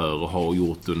ser och hör och har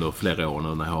gjort under flera år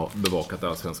nu när jag har bevakat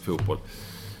allsvensk fotboll.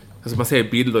 Alltså man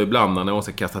ser bilder ibland när någon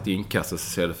ska kastat inkast så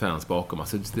ser det fans bakom.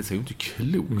 Alltså det ser ju inte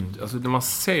klokt. Alltså när man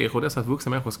ser hur dessa vuxna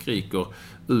människor skriker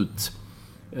ut...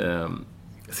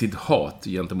 sitt hat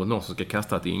gentemot någon som ska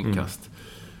kasta ett inkast.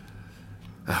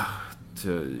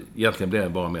 Egentligen blir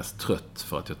jag bara mest trött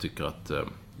för att jag tycker att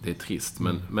det är trist.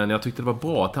 Men jag tyckte det var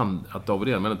bra att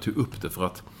David Edman tog upp det, för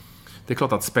att det är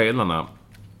klart att spelarna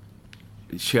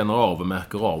känner av och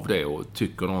märker av det och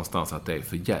tycker någonstans att det är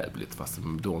för jävligt, fast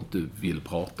de då inte vill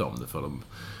prata om det, för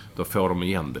då får de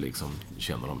igen det liksom,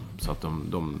 känner de. Så att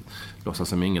de låtsas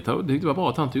som inget. Det var bra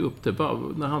att han tog upp det. Bara,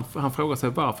 när han frågar sig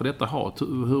varför detta hat,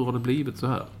 hur har det blivit så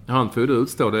här? Han får ju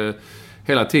utstå det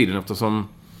hela tiden eftersom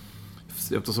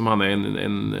han är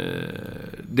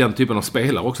den typen av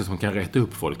spelare också som kan rätta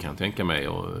upp folk, kan jag tänka mig,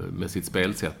 och med sitt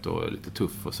spelsätt och lite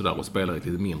tuff och sådär, och spelar i ett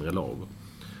lite mindre lag.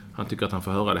 Han tycker att han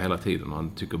får höra det hela tiden och han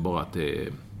tycker bara att det är...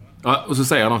 Ja, och så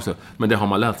säger han också, men det har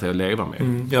man lärt sig att leva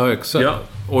med. Ja, exakt. Ja,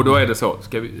 och då är det så.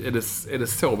 Är det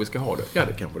så vi ska ha det? Ja,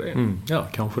 det kanske det är. Ja,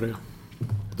 kanske det.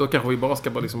 Då kanske vi bara ska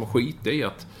liksom skita i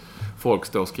att folk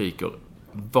står och skriker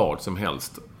vad som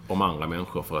helst om andra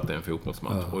människor för att det är en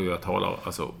fotbollsmatch. Ja. Och jag talar,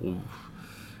 alltså...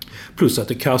 Plus att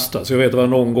det kastas. Jag vet det var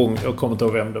någon gång, jag kommer inte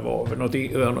ihåg vem det var,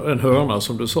 en hörna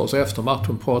som du sa, så efter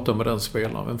matchen pratade med den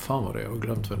spelaren. Vem fan var det? Jag har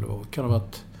glömt vem det var. Kan det ha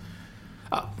varit...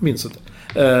 Ja, minns inte.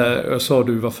 Jag sa,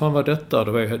 vad fan var detta?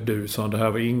 Det var du sa, det här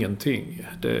var ingenting.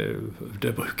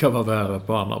 Det brukar vara värre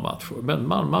på andra matcher. Men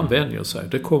man vänjer sig.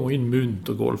 Det kommer in mynt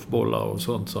och golfbollar och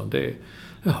sånt. Så det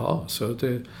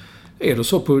är det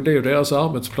så på, det är ju deras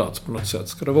arbetsplats på något sätt.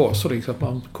 Ska det vara så liksom att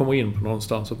man kommer in på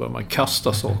någonstans och börjar man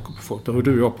kasta saker på folk. Det har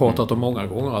du och jag pratat om många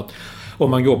gånger, att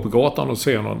om man går på gatan och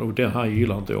ser någon och den här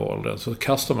gillar inte jag, så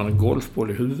kastar man en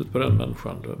golfboll i huvudet på den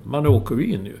människan. Man åker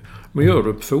ju in ju. Men gör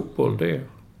du på fotboll,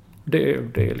 det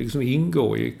liksom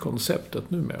ingår i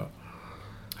konceptet numera.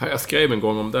 Jag skrev en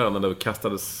gång om det när det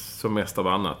kastades som mest av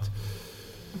annat.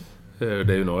 Det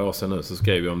är ju några år sedan nu, så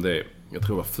skrev jag om det. Jag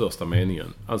tror det var första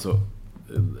meningen. Alltså,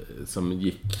 som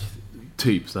gick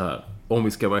typ så här. Om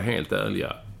vi ska vara helt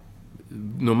ärliga,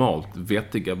 normalt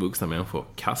vettiga vuxna människor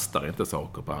kastar inte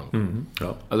saker på andra.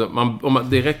 Ja. Alltså,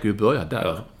 det räcker ju att börja där.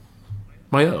 Ja.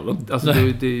 Man gör inte. Alltså,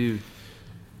 det är ju,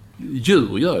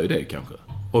 djur gör ju det kanske.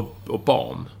 Och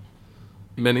barn.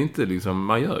 Men inte liksom,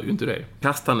 man gör ju inte det.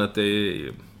 Kastandet är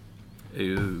ju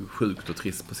sjukt och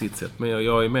trist på sitt sätt. Men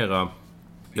jag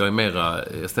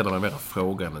ställer mig mera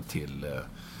frågande till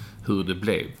hur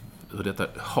detta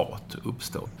hat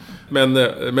uppstår. Men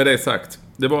med det sagt,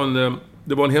 det var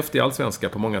en häftig allsvenska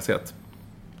på många sätt.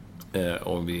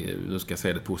 Om vi nu ska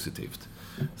se det positivt,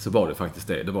 så var det faktiskt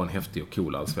det. Det var en häftig och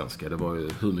cool allsvenska. Det var ju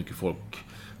hur mycket folk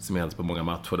som helst på många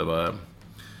matcher. Det var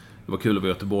kul att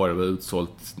vara i Göteborg. Det var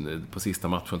utsålt på sista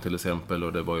matchen till exempel.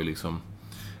 Och det var ju liksom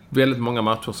väldigt många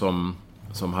matcher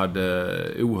som hade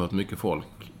oerhört mycket folk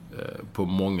på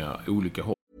många olika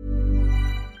håll.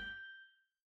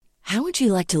 How would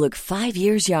you like to look 5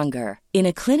 years younger? In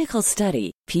a clinical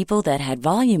study, people that had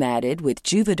volume added with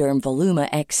Juvederm Voluma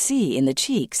XC in the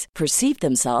cheeks perceived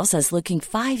themselves as looking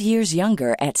 5 years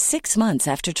younger at 6 months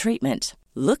after treatment.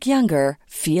 Look younger,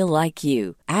 feel like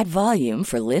you. Add volume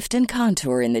for lift and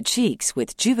contour in the cheeks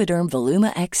with Juvederm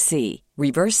Voluma XC.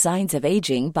 Reverse signs of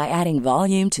aging by adding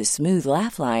volume to smooth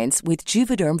laugh lines with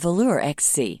Juvederm Volure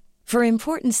XC. For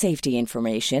important safety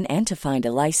information and to find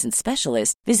a licensed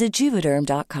specialist, visit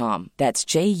Juvederm.com. That's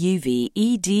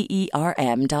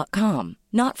JUVEDERM.com.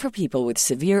 Not for people with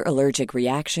severe allergic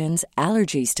reactions,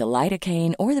 allergies to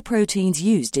lidocaine, or the proteins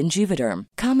used in Juvederm.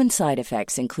 Common side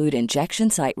effects include injection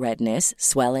site redness,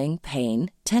 swelling,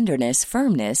 pain, tenderness,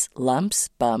 firmness, lumps,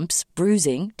 bumps,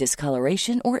 bruising,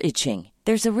 discoloration, or itching.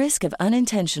 There's a risk of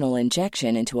unintentional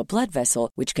injection into a blood vessel,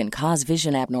 which can cause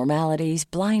vision abnormalities,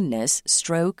 blindness,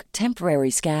 stroke,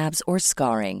 temporary scabs, or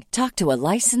scarring. Talk to a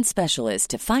licensed specialist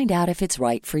to find out if it's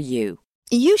right for you.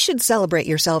 You should celebrate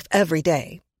yourself every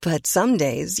day, but some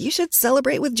days you should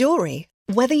celebrate with jewelry.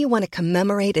 Whether you want to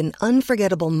commemorate an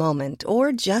unforgettable moment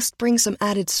or just bring some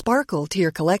added sparkle to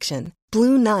your collection,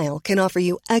 Blue Nile can offer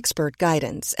you expert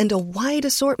guidance and a wide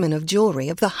assortment of jewelry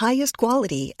of the highest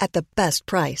quality at the best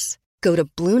price. Go to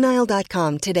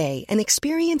BlueNile.com today and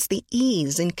experience the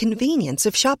ease and convenience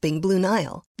of shopping Blue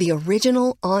Nile, the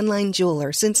original online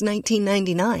jeweler since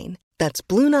 1999. That's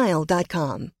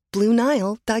BlueNile.com.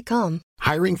 BlueNile.com.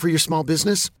 Hiring for your small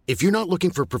business? If you're not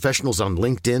looking for professionals on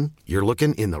LinkedIn, you're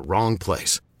looking in the wrong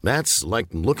place. That's like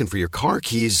looking for your car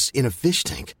keys in a fish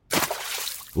tank.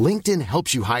 LinkedIn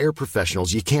helps you hire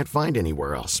professionals you can't find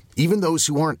anywhere else, even those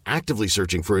who aren't actively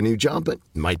searching for a new job but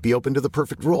might be open to the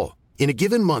perfect role. In a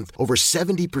given month, over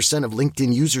 70% of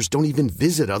LinkedIn users don't even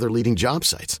visit other leading job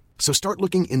sites. So start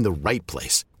looking in the right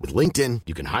place. With LinkedIn,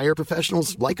 you can hire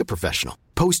professionals like a professional.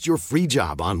 Post your free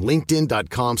job on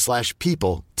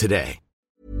linkedin.com/people today.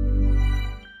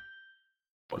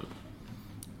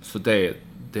 Så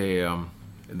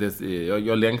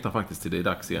jag längtar faktiskt till det är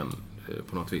dags igen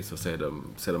på något vis att se de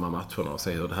här matcherna och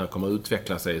se hur det här kommer att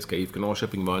utveckla sig. Ska IFK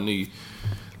Norrköping vara en ny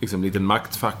liksom, liten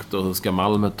maktfaktor? Hur ska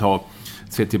Malmö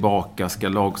se tillbaka? Ska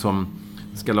lag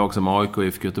som AIK och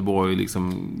IFK Göteborg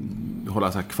liksom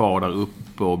hålla sig kvar där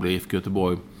uppe och bli IFK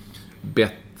Göteborg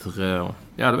bättre?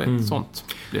 Ja, du vet, sånt.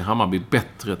 Blir Hammarby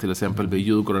bättre till exempel? Blir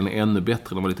Djurgården ännu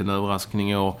bättre? Det var lite en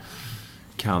överraskning och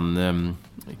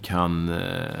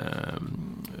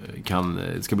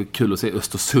det ska bli kul att se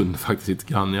Östersund faktiskt lite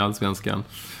grann i Allsvenskan.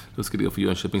 Då ska det gå för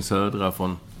Jönköping Södra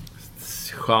från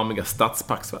charmiga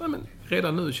Stadsparksvärld. Men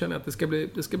redan nu känner jag att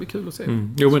det ska bli kul att se.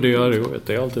 Jo, men det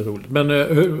är alltid roligt. Men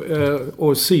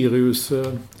och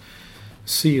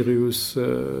Sirius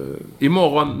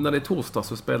imorgon när det är torsdag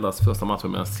så spelas första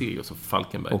matchen mellan Sirius och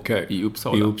Falkenberg i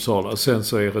Uppsala. I Uppsala. Sen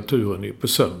så är returen på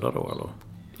söndag då, eller?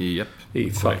 Japp.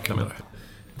 I Falkenberg.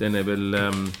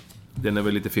 Den är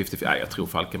väl lite 50-50. Ja, jag tror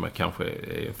Falkenberg kanske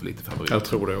är för lite favorit. Jag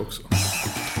tror det också.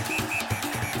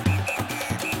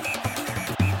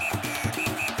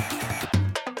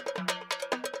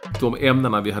 De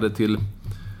ämnena vi hade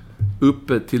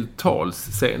uppe till tals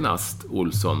senast,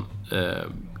 Olsson,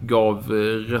 gav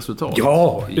resultat i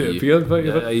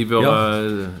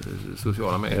våra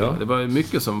sociala medier. Ja. Det var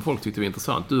mycket som folk tyckte var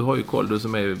intressant. Du har ju koll, du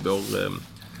som är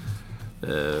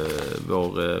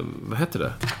vår vad hette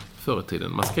det förr i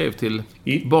tiden? Man skrev till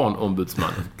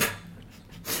barnombudsmannen.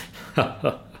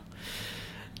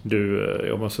 Du,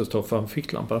 jag måste ta fram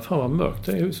ficklampan. Fan vad mörkt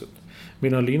det är i huset.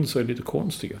 Mina linser är lite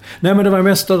konstiga. Nej, men det var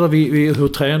mest där hur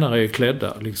tränare är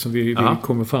klädda. Liksom vi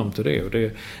kommer fram till det. Och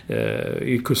det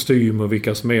i kostym och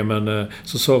vilka som är. Men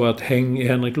så sa vi att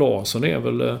Henrik Larsson är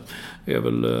väl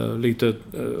lite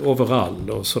overall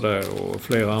och sådär. Och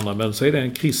flera andra. Men så är det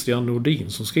en Christian Nordin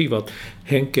som skriver att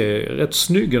Henke är rätt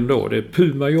snygg ändå. Det är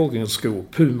Puma joggingskor,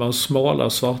 Puma smala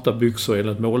svarta byxor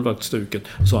enligt målvaktstuket.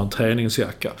 Så har han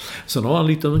träningsjacka. Sen har han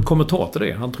en liten kommentar till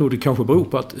det. Han tror det kanske beror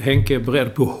på att Henke är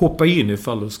beredd på att hoppa in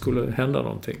ifall det skulle hända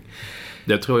någonting.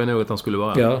 Det tror jag nog att han skulle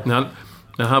vara. Ja.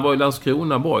 När han var i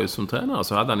Landskrona Boys som tränare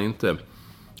så hade han inte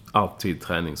alltid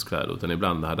träningskläder utan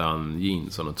ibland hade han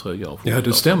jeans och en tröja. Och ja,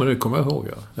 det stämmer. Det kommer jag ihåg.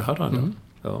 Ja. Det hade han.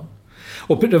 Ja.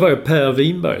 Och det var ju Per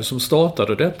Winberg som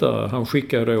startade detta. Han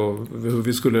skickade då hur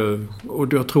vi skulle...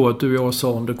 Och jag tror att du och jag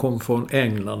sa om det kom från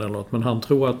England eller något. Men han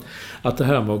tror att det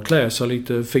här med att klä sig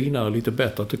lite finare, lite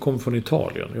bättre, att det kom från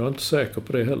Italien. Jag är inte säker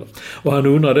på det heller. Och han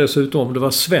undrar dessutom om det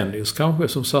var Svennis kanske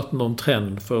som satt någon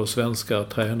trend för svenska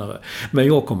tränare. Men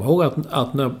jag kommer ihåg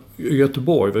att när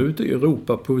Göteborg var ute i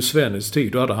Europa på Svennis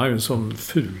tid, då hade han ju en sån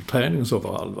ful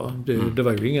träningsoverall, va? Det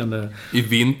var ju ingen... I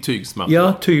vindtygsmaterial.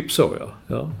 Ja, typ så,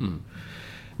 ja.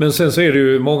 Men sen så är det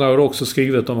ju, många har också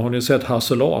skrivit om, har ni sett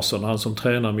Hasse Larsson, han som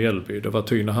tränar Mjällby? Det var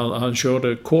tydligen, han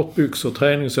körde kortbyxor,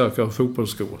 träningsjacka och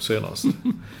fotbollsskor senast.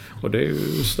 Och det är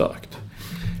ju starkt.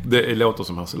 Det låter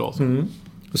som Hasse Larsson.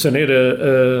 Sen är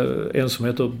det en som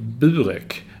heter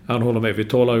Burek. Han håller med, vi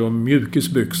talar ju om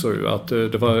mjukisbyxor ju, att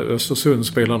det var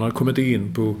Östersundsspelarna kommit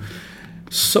in på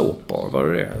Soapbar, var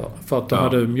det? För att de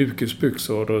hade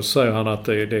mjukisbyxor, och då säger han att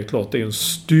det är klart det är en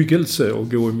styggelse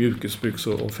att gå i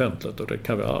mjukisbyxor offentligt, och det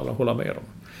kan vi alla hålla med om.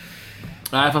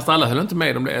 Nej, fast alla höll inte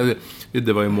med om det.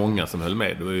 Det var ju många som höll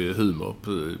med. Det var ju humor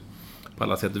på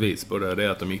alla sätt och vis. Både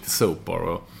det att de gick till Soapbar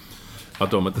och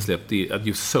att de inte släppte in, att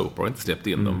just Soapbar inte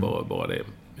släppte in dem, bara det.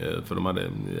 För de hade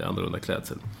annorlunda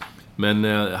klädsel. Men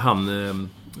han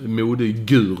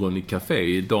modegurun i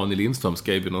café, Daniel Lindström,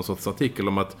 skrev ju någon sorts artikel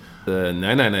om att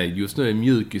nej, just nu är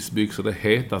mjukisbyxor det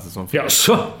hetaste som finns.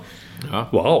 Jaså? Ja.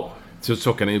 Wow.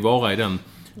 Så kan det ju vara i den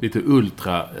lite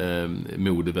ultra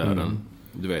modevärlden.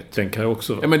 Du vet. Den kan jag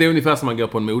också... Ja, men det är ungefär som man går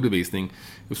på en modevisning.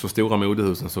 Just för stora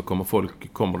modehusen så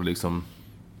kommer det liksom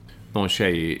någon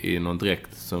tjej i någon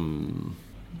dräkt som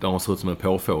där de ser ut som en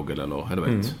påfågel eller du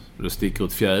vet. Det sticker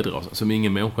ut fjädrar som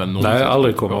ingen människa någonsin. Nej,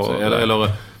 aldrig kommer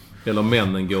eller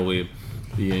männen går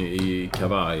i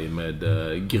kavaj med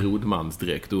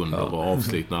grodmansdräkt under och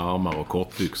avslitna armar och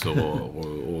kortbyxor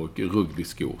och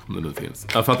rugbyskor om det nu finns.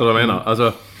 Jag fattar vad jag menar.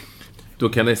 Alltså, då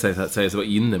kan det sägas vara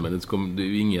inne, men det är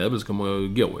ju ingen jävel som kommer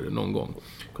att gå i det någon gång.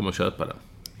 Kommer att köpa det.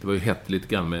 Det var ju hett lite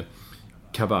grann med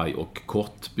kavaj och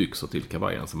kortbyxor till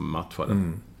kavajen som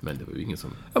matchade. Men det var ju ingen som...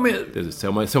 Ja, men... Det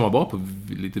ser man bara på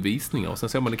lite visningar. Och sen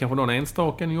ser man det kanske någon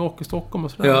enstaka i New York, i Stockholm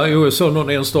och sådär. Ja, jag såg någon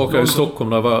enstaka i Stockholm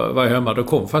när jag var hemma. Det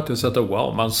kom faktiskt att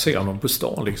wow, man ser någon på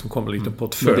stan liksom. Kommer lite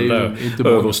portfölj där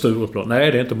över Stureplan.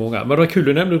 Nej, det är inte många. Men det var kul,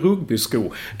 du nämnde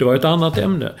rugbyskor. Det var ett annat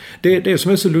ämne. Det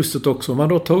som är så lustigt också, man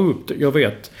då tar upp... Jag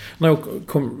vet, när jag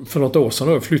kom för något år sedan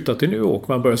då jag flyttade till New York.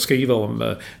 Man började skriva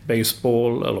om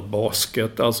baseball eller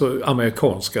basket. Alltså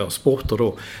amerikanska sporter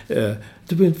då.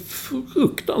 Det blir en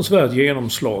fruktansvärt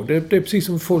genomslag. Det är precis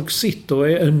som folk sitter och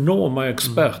är enorma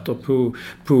experter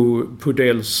på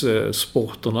dels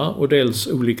sporterna och dels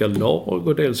olika lag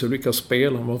och dels olika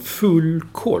spelare. Man har full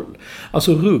koll.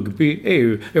 Alltså rugby är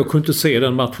ju... Jag kunde inte se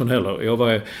den matchen heller. Jag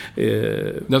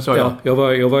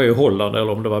var i Holland eller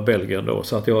om det var Belgien då.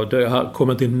 Så att jag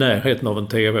kom inte i närheten av en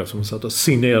tv som satt och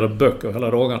signerade böcker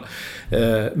hela dagen.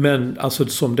 Men alltså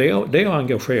som det är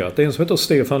engagerat. Det är en som heter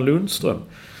Stefan Lundström.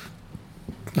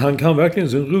 Han kan verkligen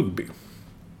sin rugby.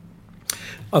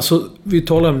 Alltså, vi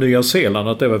talar om Nya Zeeland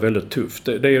att det var väldigt tufft.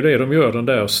 Det är ju det de gör, den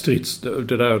där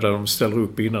det där de ställer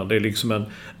upp innan. Det är liksom en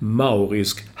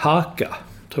maurisk haka,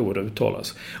 tror det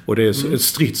uttalas. Och det är ett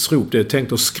stridsrop, det är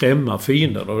tänkt att skrämma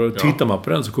fienden. Och då tittar man på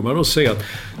den så kommer man att se att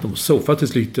de såg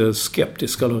faktiskt lite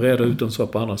skeptiska eller rädda ut den så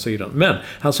på andra sidan. Men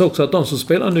han sa också att de som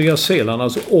spelar Nya Zeeland,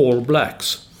 alltså All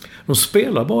Blacks, de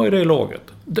spelar bara i det laget.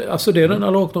 Alltså det är den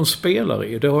här lag de spelar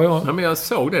i. Det har jag... Ja, men jag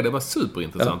såg det. Det var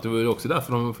superintressant. Ja. Det var ju också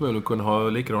därför de förmodligen kunde ha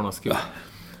likadana skor. Ja.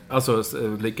 Alltså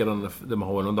likadana, de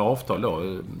har väl under avtal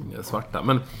då, svarta.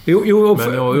 Men jag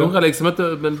undrar liksom inte,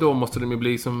 men då måste de ju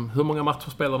bli som, hur många matcher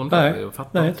spelar de där?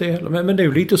 Nej, inte heller. Men det är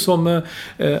ju lite som,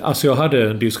 alltså jag hade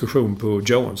en diskussion på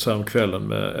Jones häromkvällen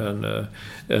med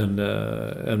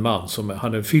en man som,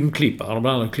 han är en filmklippare. Han har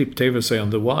bland annat klippt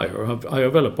tv-serien The Wire. Han är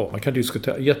väldigt bra. Man kan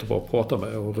diskutera, jättebra att prata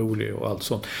med och rolig och allt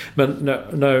sånt. Men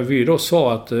när vi då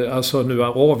sa att alltså nu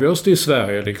avgörs det i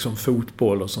Sverige liksom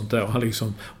fotboll och sånt där. Och han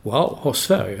liksom, wow, har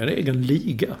Sverige en egen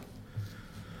liga?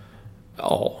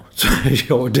 Ja,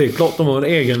 det är klart de har en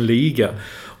egen liga.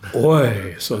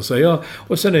 Oj, så säger jag.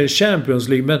 Och sen är det Champions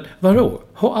League. Men vadå?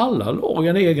 Har alla lag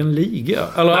en egen liga?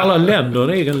 Eller alla länder en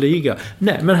egen liga?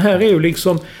 Nej, men här är ju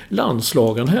liksom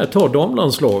landslagen. Här tar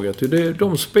damlandslaget.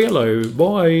 De spelar ju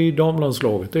bara i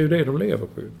damlandslaget. Det är ju det de lever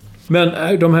på.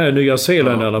 Men de här Nya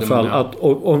Zeeland i alla fall, att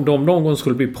om de någon gång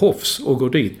skulle bli proffs och gå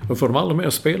dit, då får de aldrig mer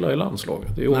spela i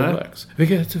landslaget. Det är overvägs.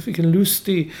 Vilken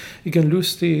lustig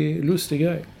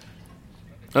grej.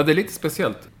 Ja, det är lite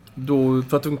speciellt. Då,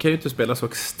 för att de kan ju inte spela så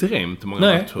extremt många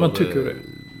matcher. Nej, man tycker det.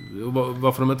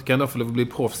 Varför de inte kan få bli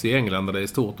proffs i England där det är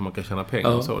stort och man kan tjäna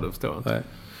pengar och så, det förstår jag inte. Nej.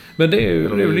 Men det är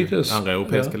ju lite, andra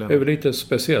europeiska länder. Det är väl lite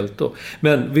speciellt då.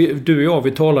 Men du och jag,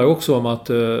 vi talar ju också om att,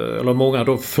 eller många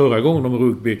då förra gången om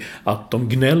rugby, att de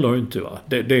gnäller inte, va.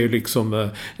 Det är ju liksom,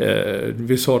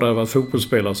 vi sa där att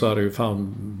fotbollsspelare så hade ju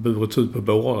fan burits ut på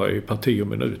bårar i parti och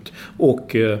minut.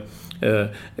 Och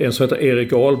en som heter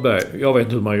Erik Ahlberg, jag vet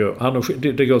inte hur man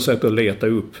gör. Det går säkert att leta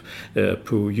upp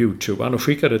på YouTube. Han har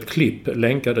skickat ett klipp,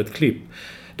 länkat ett klipp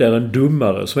där en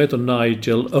dummare som heter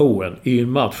Nigel Owen i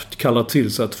en match kallar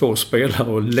till sig 2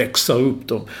 spelare och läxar upp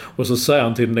dem. Och så säger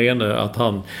han till den ene att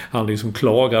han liksom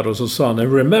klagade, och så sa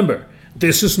han, remember,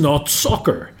 this is not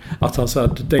soccer. Att han sa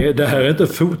att det här är inte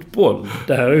fotboll,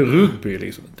 det här är rugby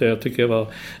liksom. Det jag tycker var,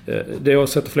 det jag har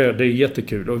sett flera, det är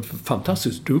jättekul och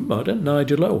fantastiskt dumma, den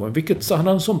Nigel Owen. Vilket han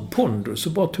hade en sån pondus, så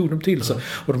bara tog de till sig.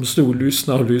 Och de stod och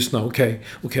lyssnade,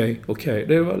 okej.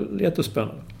 Det var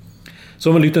jättespännande.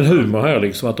 Som en liten humor här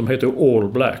liksom, att de heter All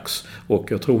Blacks.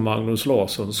 Och jag tror Magnus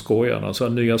Larsson skojar. Alltså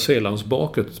Nya Zeelands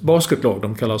basketlag,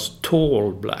 de kallas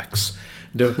Tall Blacks.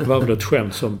 Det var väl ett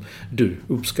skämt som du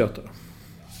uppskattar.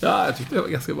 Ja, jag tyckte det var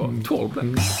ganska bra. Tall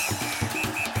Blacks.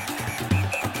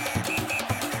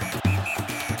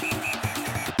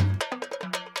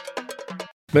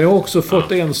 Men jag har också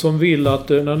fått en som vill att,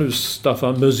 när nu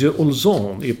Staffan Monsieur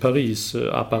Olson i Paris,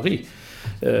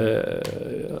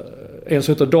 en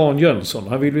som heter Dan Jönsson.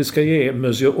 Han vill vi ska ge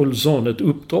Monsieur Olson ett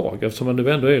uppdrag, eftersom han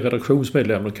nu ändå är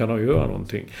redaktionsmedlem och kan han göra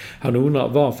någonting. Han undrar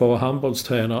varför har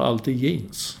handbollstränare alltid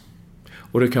jeans?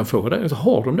 Och det kan få det.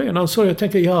 Har de det? Så jag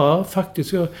tänker, ja,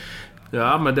 faktiskt.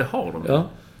 Ja, men det har de. Ja.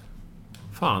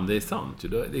 Fan, det är sant ju.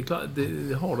 Det är klart,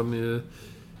 det har de ju.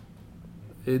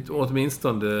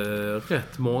 åtminstone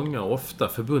rätt många, ofta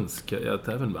förbundskajat,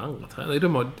 även med andra tränare.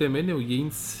 Det är nog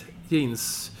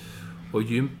jeans och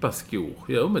gympaskor.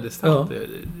 Ja, men det stämmer.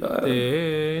 Ja.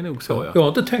 Det är nog så, ja. Jag har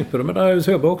inte tänkt på det, men jag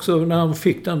ser också när han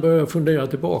fick den började jag fundera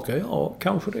tillbaka. Ja,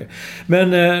 kanske det.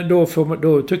 Men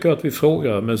då tycker jag att vi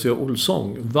frågar Monsieur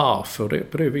Olsson varför det är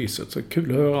på det viset. Så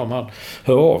kul att höra om han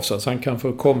hör av sig så han kan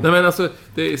få komma. Nej, men alltså,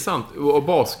 det är sant. Och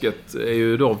basket är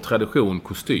ju då av tradition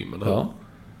kostym, eller hur? Ja.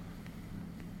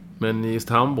 Men just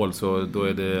handboll så då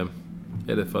är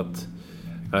det för att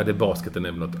det basketen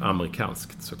är något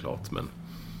amerikanskt såklart,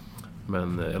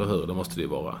 men eller hur, det måste det ju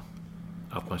vara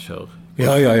att man kör.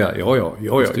 Ja.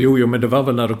 Jo, men det var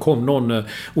väl när det kom någon,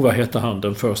 och vad hette han,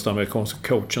 den första amerikanska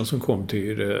coachen som kom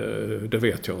till, det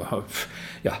vet jag.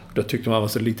 Ja, det tyckte man var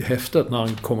så lite häftigt när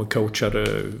han kom och coachade,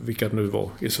 vilka det nu var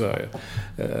i Sverige.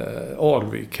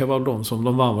 Alvik, det var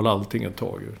de vann väl allting ett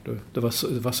tag. Det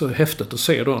var så häftigt att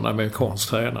se då en amerikansk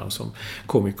tränare som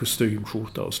kom i kostym,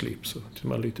 skjorta och slips. Det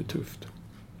var lite tufft.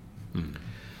 Mm.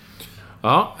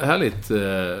 Ja, härligt.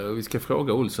 Vi ska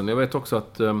fråga Olsson. Jag vet också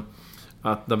att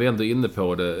när vi ändå är inne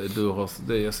på det,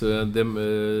 den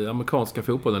amerikanska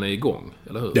fotbollen är igång,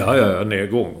 eller hur? Ja, den är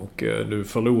igång. Och nu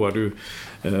förlorade ju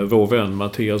vår vän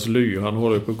Mattias Ly. Han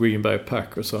håller på Green Bay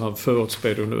Packers, så han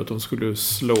förutspelade nu att de skulle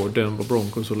slå Denver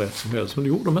Broncos så lätt som helst. Men det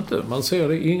gjorde de inte. Man ser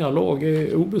det, inga lag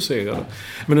är obesegrade.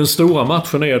 Men den stora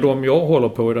matchen är de jag håller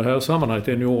på i det här sammanhanget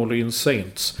är New Orleans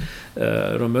Saints.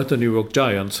 De mötte New York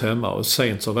Giants hemma och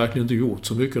Saints har verkligen inte gjort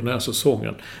så mycket den här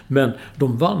säsongen. Men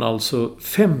de vann alltså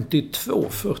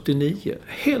 52-49.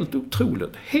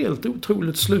 Helt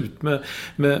otroligt slut med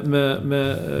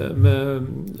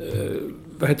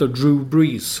vad heter Drew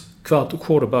Brees,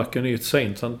 quarterbacken i ett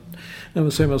Saints. Jag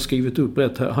har skrivit upp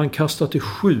rätt här. Han kastade till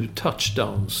 7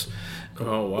 touchdowns. Oh,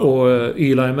 wow. Och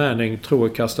Eli Manning tror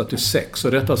jag kastat till 6. Så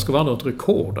detta ska vara något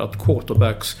rekord att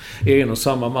quarterbacks i en och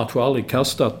samma match har aldrig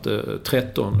kastat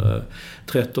 13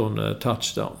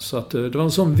 touchdowns. Så att det var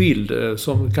en sån vild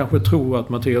som kanske tror att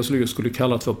Mattias Ly skulle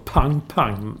kallat för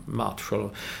pang-pang-match.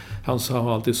 Han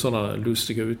har alltid sådana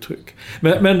lustiga uttryck.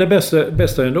 Men det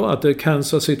bästa är ändå att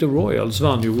Kansas City Royals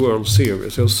vann ju World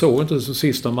Series. Jag såg inte de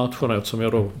sista matcherna eftersom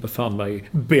jag då befann mig i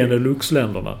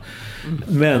Benelux-länderna.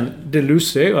 Men det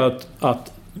lustiga är ju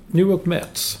att New York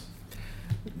Mets,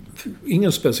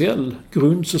 ingen speciell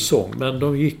grundsäsong, men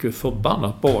de gick ju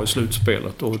förbannat bra i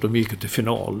slutspelet och de gick till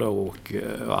final och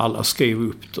alla skrev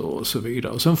upp det och så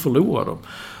vidare. Och sen förlorade de.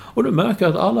 Och du märker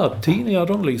att alla tidningar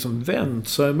de liksom vänt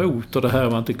sig emot och det här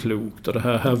var inte klokt och det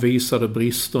här visade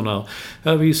bristerna.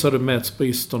 Här visade Mets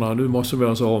bristerna. Nu måste vi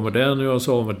göra så av med den och göra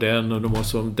så av med den och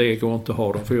det går inte att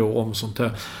ha dem för att göra om sånt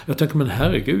här. Jag tänker, men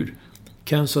herregud,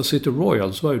 Kansas City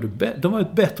Royals var ju de var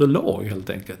ett bättre lag helt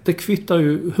enkelt. Det kvittar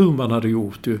ju hur man hade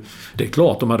gjort. Det är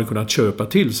klart de hade kunnat köpa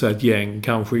till sig ett gäng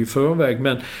kanske i förväg,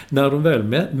 men när de väl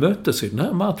möttes i den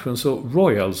här matchen så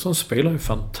Royals som spelar ju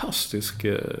fantastisk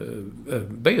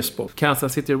baseball.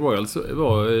 Kansas City Royals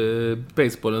var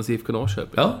baseballens IFK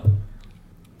Norrköping. Ja.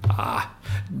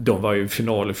 De var ju i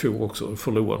final i fjol också,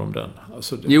 förlorade de den.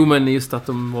 Alltså Jo, men just att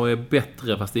de var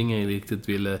bättre fast ingen riktigt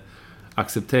ville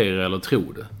acceptera eller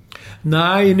tro det.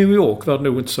 Nej, i New York var det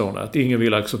nog inte så att ingen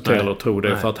ville acceptera eller tro det.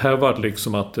 Nej. För att här var det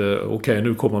liksom att okej,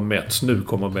 nu kommer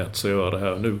Mets och gör det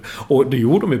här nu. Och det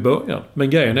gjorde de i början. Men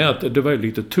grejen är att det var ju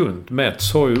lite tunt.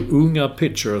 Mets har ju unga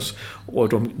pitchers och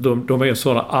de är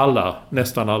sådana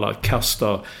nästan alla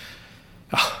kastar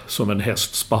som en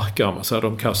häst sparkar. Så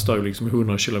de kastar ju liksom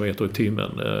 100 km i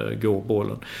timmen går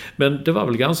bollen. Men det var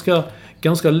väl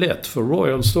ganska lätt för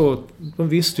Royals då. De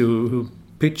visste ju hur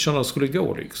pitcharna skulle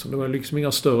gå liksom. Det var liksom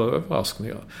inga större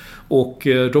överraskningar. Och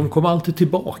de kom alltid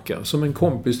tillbaka. Som en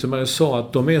kompis till mig sa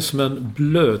att de är som en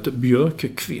blöt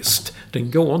björkekvist.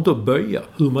 Den går inte att böja.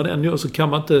 Hur man än gör så kan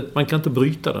man kan inte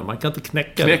bryta den. Man kan inte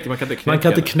knäcka den. Man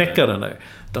kan inte knäcka den. Nej.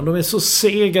 Utan de är så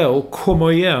sega och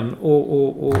kommer igen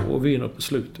och vinner på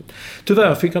slutet.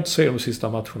 Tyvärr fick jag inte se de sista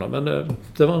matcherna. Men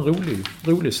det var en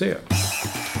rolig serie.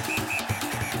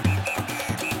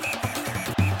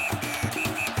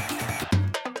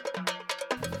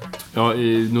 Jag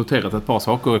har noterat ett par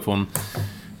saker från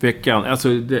veckan. Alltså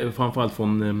framförallt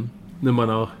från när man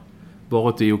har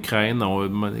varit i Ukraina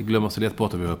och man glömmer så lätt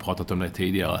bort att vi har pratat om det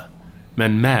tidigare.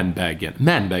 Men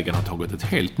manbaggen har tagit ett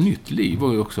helt nytt liv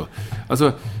också.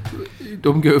 Alltså,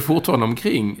 de går fortfarande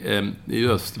omkring i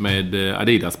öst med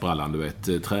Adidas-brallan, du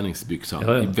vet,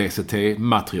 träningsbyxan i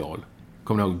VCT-material.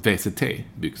 Kommer du ihåg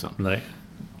VCT-byxan? Nej.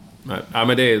 Ja,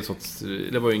 men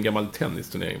det var ju en gammal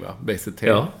tennisturnering, va? VCT.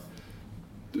 Ja.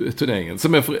 Turneringen.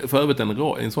 Som är för övrigt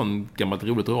en sån gammalt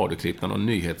roligt radioklipp när någon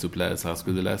nyhetsuppläsare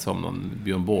skulle läsa om någon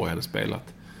Björn Borg hade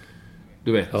spelat.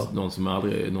 Du vet, någon som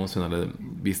aldrig någonsin hade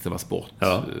visste vad sport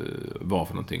var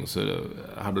för någonting. Så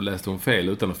hade läst hon fel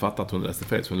utan att fatta att hon läste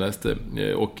fel. Så hon läste.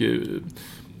 Och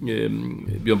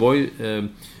Björn Borg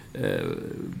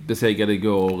besegrade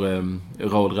igår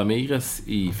Raul Ramirez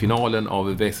i finalen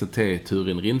av WSOT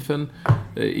Turin Rinfen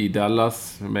i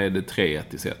Dallas med 3-1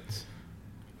 i set.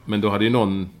 Men då hade ju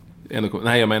någon...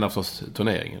 Nej, jag menar förstås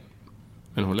turneringen.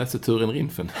 Men hon läste Turin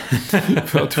Rinfen.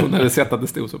 För att hon hade sett att det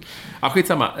stod så.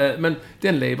 Skitsamma. Men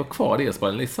den lever kvar, det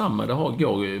är samma. Det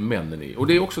går männen i. Och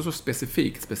det är också så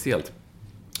speciellt.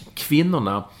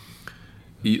 Kvinnorna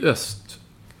i öst,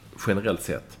 generellt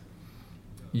sett,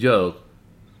 gör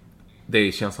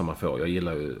det känslan man får. Jag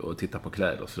gillar ju att titta på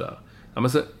kläder och sådär. Ja,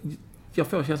 men så, jag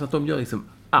får känslan att de gör liksom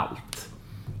allt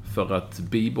för att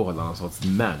bibehålla någon sorts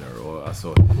manner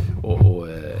och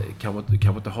kanske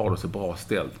inte ha det så bra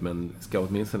ställt, men ska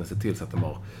åtminstone se till så att de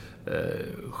har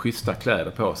schyssta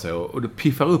kläder på sig och det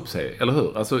piffar upp sig, eller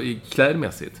hur? Alltså i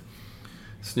klädmässigt.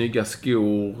 Snygga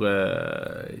skor,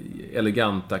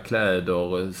 eleganta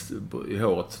kläder i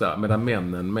håret sådär, medan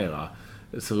männen mera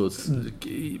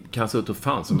kan se ut hur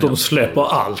fan som de släpper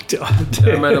allt,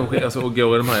 men och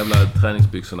går i de här jävla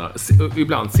träningsbyxorna.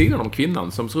 Ibland ser de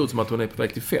kvinnan som ser ut som att hon är på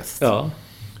väg till fest. Ja.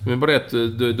 Men bara det att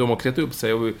de har klätt upp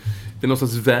sig och det är någon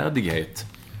sorts värdighet,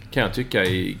 kan jag tycka,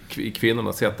 i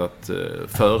kvinnornas sätt att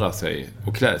föra sig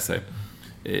och klä sig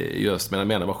just, medan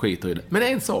männen var skiter i det. Men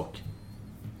en sak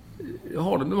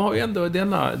de har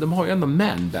ju ändå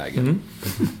manbagen.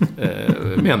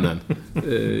 Männen.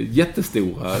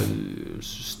 Jättestora,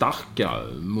 starka,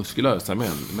 muskulösa män.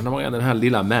 Men de har ändå den här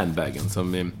lilla manbagen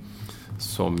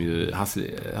som ju Hasse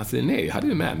Linné hade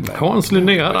ju manbag. Hans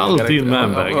Linné hade alltid en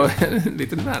manbag. En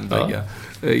liten manbag.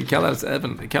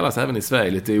 Kallas även i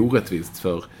Sverige lite orättvist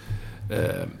för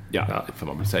det får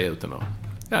man väl säga utan att...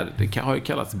 Ja, det har ju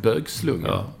kallats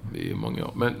bögslunga i många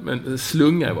år. Men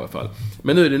slunga i varje fall.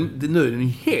 Men nu är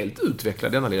den helt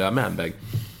utvecklad, denna lilla manbag.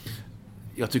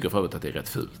 Jag tycker för övrigt att det är rätt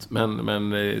fult.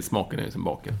 Men smaken är ju som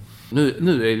baken.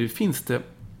 Nu finns det...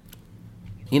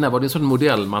 Innan var det en sån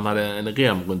modell, man hade en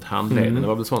rem runt handleden. Det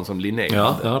var väl sån som Linné.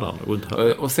 Ja, det hade han.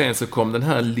 Och sen så kom den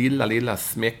här lilla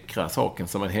smäckra saken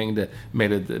som man hängde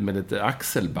med ett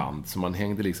axelband som man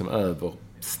hängde liksom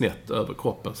snett över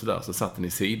kroppen sådär. Så satt den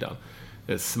i sidan.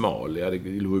 Smal,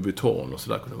 Louis Vuitton och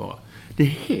sådär kunde vara. Det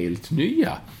helt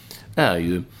nya är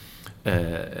ju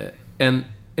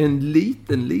en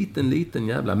liten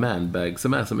jävla manbag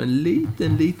som är som en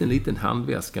liten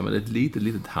handväska med ett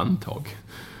litet handtag.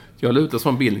 Jag la ut en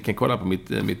sån bild, ni kan kolla på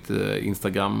mitt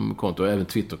Instagram-konto och även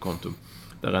Twitter-konto,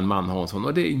 där en man har en sån.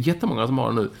 Och det är jättemånga som har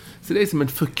den nu. Så det är som en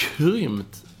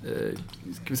förkrympt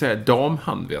ska vi säga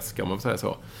damhandväska, om man får säga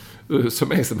så,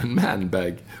 som är som en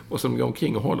manbag och som går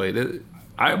omkring och håller i det.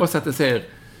 Jag bara sett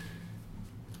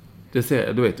det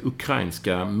ser, du vet,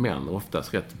 ukrainska män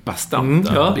oftast rätt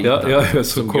bastanta bitar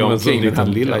som går omkring i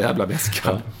den lilla jävla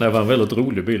väskan. Det var en väldigt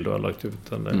rolig bild du har lagt ut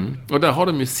den. Och där har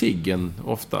de ju siggen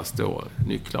oftast då,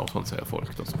 nycklar och sånt, säger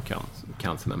folk då, som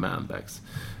kan sina manbags.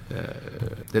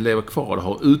 Det lever kvar, det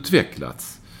har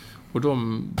utvecklats och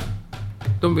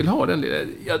de vill ha den lilla...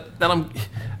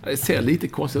 Det ser lite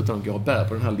konstigt ut att de går och bär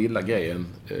på den här lilla grejen.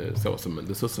 Så som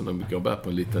det ser ut som de går och bär på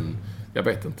en liten... Jag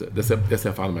vet inte. Det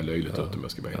ser fan med löjligt ut, om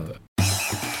jag ska veta.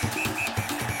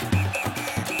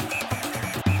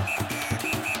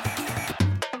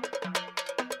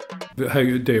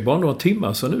 Det är bara några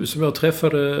timmar sedan nu som jag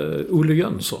träffade Olle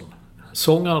Jönsson.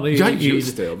 Sångaren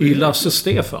i Lasse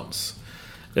Stefans.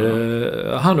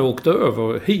 Han åkte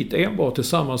över hit enbart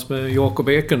tillsammans med Jakob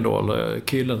Ekendahl,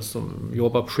 killen som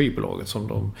jobbar på skivbolaget som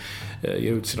de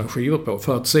ger ut sina skivor på,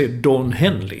 för att se Don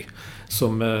Henley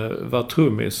som var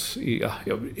trummis i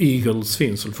Eagles,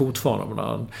 finns väl fortfarande,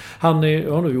 men han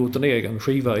har nu gjort en egen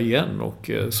skiva igen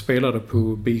och spelade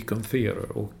på Beacon Theatre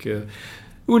och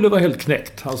Olle var helt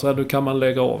knäckt. Han sa, nu kan man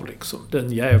lägga av liksom.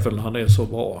 Den jäveln, han är så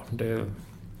bra.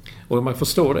 Och man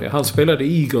förstår det. Han spelade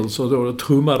Eagles och då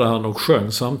trummade han och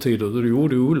sjöng samtidigt. Och det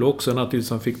gjorde Olle också tills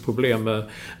han fick problem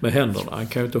med händerna. Han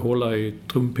kan ju inte hålla i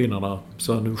trumpinnarna,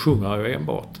 så nu sjunger han ju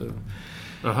enbart.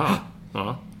 Aha.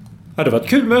 Ja. Ja, det var ett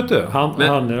kul möte.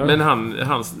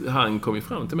 Han kom ju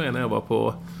fram till mig när jag var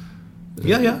på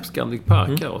Scandic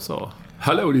Park och sa: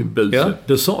 hallå din buse. Ja,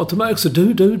 du sa till mig också,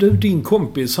 du, din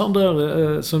kompis, han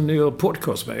där som ni gör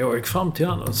podcast med. Jag gick fram till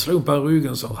honom och slog på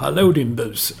ryggen och sa, hallå din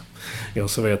buse. Jag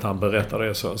så vet han berättade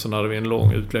det så. Sen hade vi en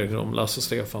lång utläggning om Lasse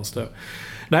Stefans där.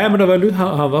 Nej, men det var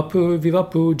vi var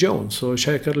på Jones och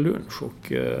käkade lunch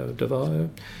och det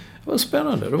var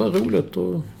spännande. Det var roligt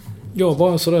och jag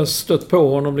bara sådär stött på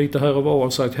honom lite här och var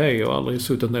och sagt hej och aldrig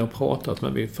suttit ner och pratat,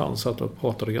 men vi satt och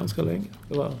pratade ganska länge.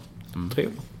 Det var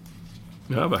trevligt.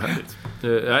 Ja, vad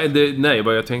härligt.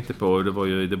 Vad jag tänkte på, det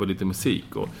var lite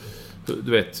musik. Och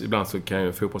du vet, ibland så kan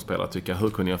ju fotbollsspelare tycka, hur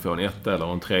kunde jag få en 1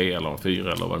 eller en 3 eller en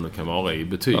 4 eller vad det nu kan vara i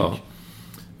betyg.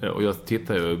 Och jag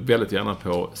tittar ju väldigt gärna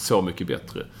på Så mycket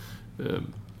bättre.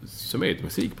 Som är ett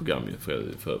musikprogram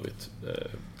för övrigt.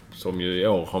 Som ju i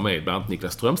år har med bland annat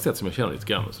Niklas Strömstedt som jag känner lite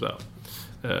grann och sådär.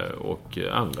 Och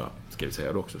andra, ska vi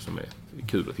säga det också, som är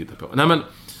kul att titta på.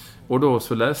 Och då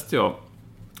så läste jag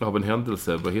av en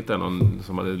händelse, och hittade någon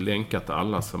som hade länkat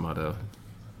alla som hade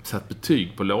satt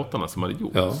betyg på låtarna som hade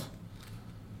gjorts. Ja.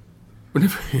 Och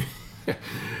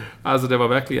alltså det var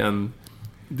verkligen...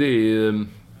 Det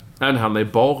handlar ju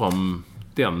bara om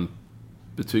den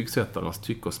betygsättarens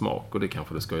tyck och smak, och det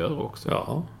kanske det ska göra också.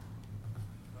 Ja.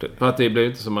 För att det blev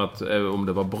inte som att om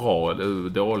det var bra eller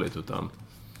dåligt, utan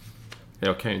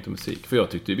jag kan ju inte musik. För jag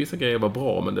tyckte ju vissa grejer var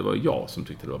bra, men det var jag som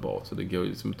tyckte det var bra. Så det går ju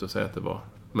liksom inte att säga att det var...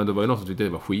 Men det var ju någon som tyckte det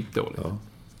var skitdåligt. Ja.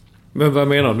 Men vad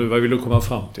menar du? Vad vill du komma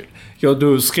fram till? Ja,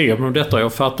 du skrev om detta.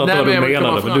 Jag fattar inte vad du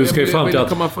menade. Men du skrev fram till att...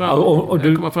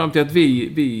 komma fram till att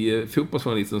vi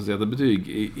fotbollsjournalister som sätter betyg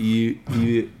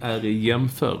är i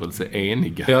jämförelse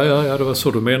eniga. Ja, det var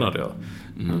så du menade, ja.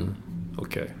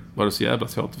 Okej. Var det så jävla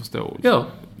svårt att förstå? Ja,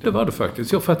 det var det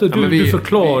faktiskt. Jag fattar, du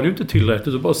förklarade ju inte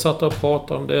tillräckligt. Du bara satt och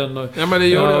pratade om den.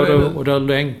 Och där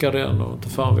länkade den och inte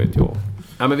fan vet jag.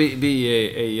 Ja, men vi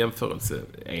är i jämförelse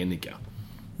eniga.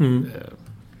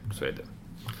 Så är det.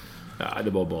 Ja, det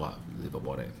var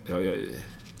bara det.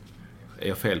 Är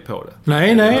jag fel på det?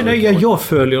 Nej, jag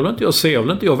följer det inte. Jag ser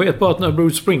det inte. Jag vet bara att när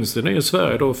Bruce Springsteen är i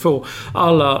Sverige, då får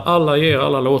alla ger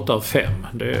alla låtar 5.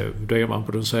 Det är man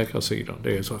på den säkra sidan.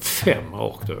 Det är så 5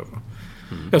 rakt över.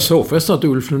 Jag såg förresten att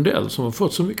Ulf Lundell, som har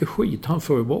fått så mycket skit, han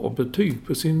får ju bara betyg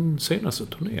på sin senaste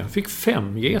turné. Han fick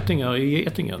 5 getingar i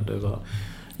Getingen. Det var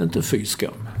inte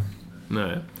fyskam.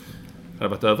 Nej. Det hade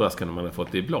varit överraskande om man hade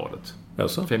fått det i bladet.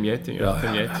 Alltså? 5 getingar. Ja.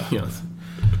 5 getingar.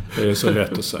 Det är så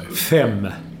lätt att säga. 5.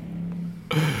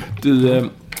 Du,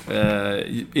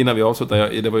 innan vi avslutar,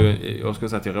 jag skulle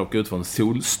säga att jag råkade ut för en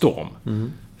solstorm.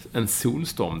 En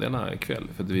solstorm denna kväll.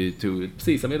 För att vi tog,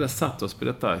 precis när vi hade satt oss på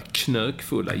detta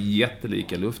knökfulla,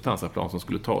 jättelika Lufthansa-plan som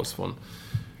skulle ta oss från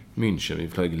München. Vi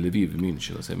flög Lviv,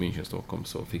 München och sen München, Stockholm.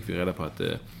 Så fick vi reda på att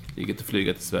det gick inte att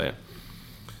flyga till Sverige.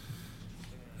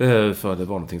 För det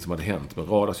var någonting som hade hänt med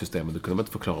radarsystemet. Då kunde man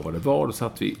inte förklara vad det var. Då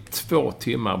satt vi 2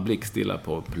 timmar blickstilla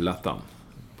på plattan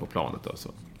på planet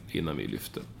alltså, innan vi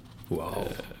lyfte. Wow.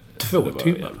 2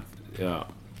 timmar? Ja,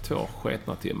 2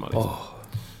 sketna timmar liksom.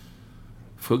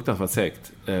 Fruktansvärt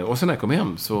segt. Och sen när jag kom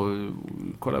hem så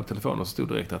kollade jag på telefonen och stod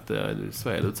direkt att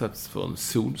Sverige utsatts för en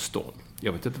solstorm.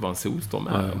 Jag vet inte vad en solstorm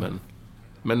är,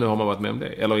 men nu har man varit med om det.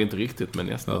 Eller inte riktigt, men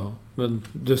nästan. Ja, men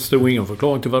det stod ingen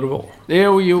förklaring till vad det var.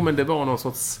 Jo, men det var någon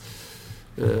sorts...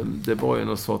 Det var ju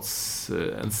någon sorts...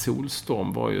 En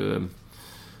solstorm var ju...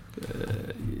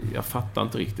 Jag fattar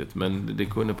inte riktigt, men det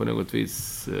kunde på något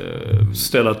vis...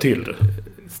 Ställa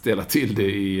till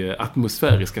det i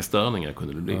atmosfäriska störningar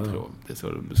kunde det bli, tror jag. Det så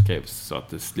det beskrevs, så att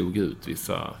det slog ut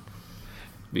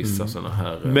vissa sådana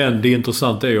här... Men det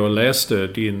intressanta är, jag läste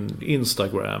din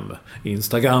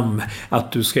Instagram,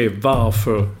 att du skrev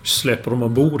varför släpper de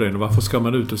ombord den, varför ska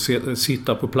man ut och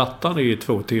sitta på plattan i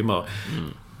 2 timmar.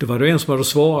 Det var det en som hade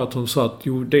svarat, hon sa att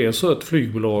jo, det är så ett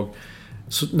flygbolag,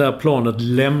 så när planet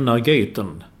lämnar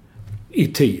gaten i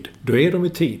tid, då är de i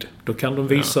tid. Då kan de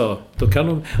visa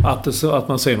att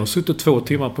man ser de suttit 2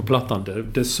 timmar på plattan.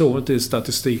 Det såg inte i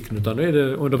statistiken, utan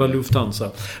det var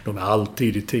Lufthansa. De är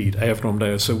alltid i tid, även om det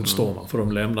är solstormar, för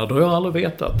de lämnar. Då har jag aldrig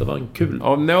vetat. Det var en kul.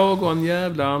 Av någon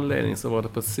jävla anledning så var det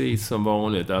precis som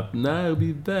vanligt att när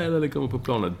vi väl hade kommit på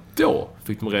planet, då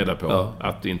fick de reda på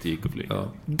att det inte gick att flyga.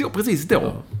 Då, precis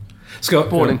då.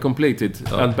 Boarding completed,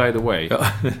 and by the way.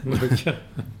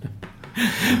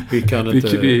 Vi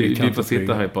får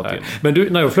sitta här i par timmar. Men du,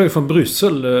 när jag flög från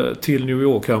Bryssel till New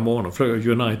York här morgonen, flög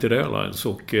United Airlines,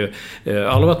 och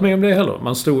alla varit med om det heller.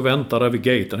 Man stod och väntade vid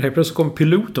gaten. Helt plötsligt kom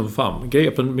piloten fram,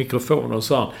 grep en mikrofon och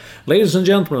sa: Ladies and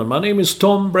gentlemen, my name is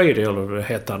Tom Brady. Eller det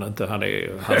hette han inte, han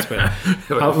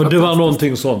spelar. Det var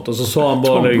någonting sånt. Och så sa han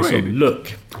bara liksom,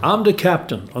 look, I'm the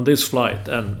captain on this flight.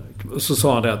 And så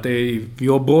sa han det att vi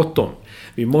har bråttom.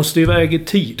 Vi måste iväg i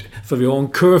tid, för vi har en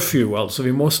curfew, alltså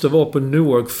vi måste vara på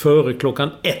Newark före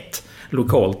 1:00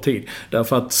 lokal tid.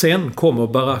 Därför att sen kommer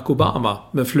Barack Obama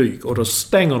med flyg och då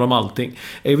stänger de allting.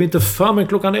 Är vi inte framme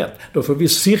 1:00, då får vi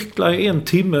cirkla i 1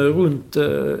 timme runt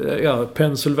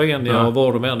Pennsylvania och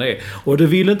var de än är. Och det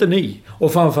vill inte ni.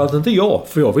 Och framförallt inte jag,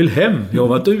 för jag vill hem. Jag har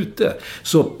varit ute.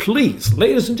 Så please,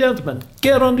 ladies and gentlemen,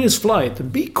 get on this flight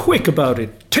and be quick about it.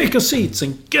 take a seat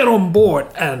and get on board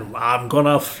and I'm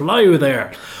gonna fly you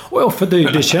there. Och ja, för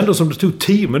det kändes som det tog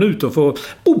 10 minuter för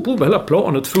hela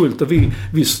planet fullt. Och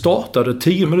vi startade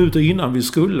 10 minuter innan vi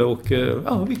skulle och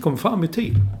vi kom fram i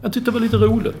tid. Jag tyckte det var lite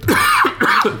roligt.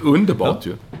 Underbart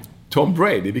ju. Tom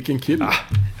Brady, vilken kille.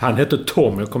 Han hette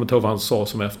Tom, jag kommer inte ihåg vad han sa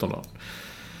som efternamn.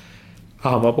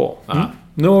 Han var bra.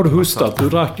 Nu har du hustat.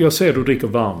 Jag ser du dricker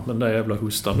varmt, men den jävla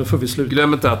hustan. Nu får vi sluta.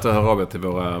 Glöm inte att höra av er till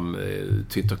våra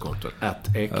Twitterkonton.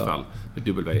 @ekvall med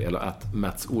W eller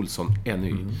 @Mats Olsson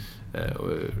NY.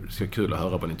 Det ska kul att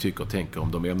höra vad ni tycker och tänker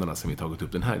om de ämnena som vi tagit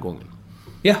upp den här gången.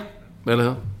 Ja.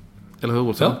 Eller hur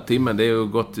Olsson? Ja. Timmen, det är ju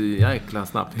gått jäkla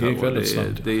snabbt. Det gick väldigt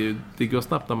snabbt. Det går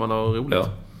snabbt när man har roligt. Ja.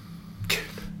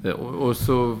 Och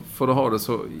så får du ha det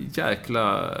så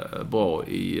jäkla bra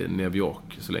i New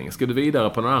York så länge. Ska du vidare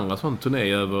på någon annan sån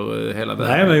turné över hela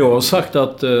världen? Nej, men jag har sagt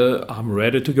att I'm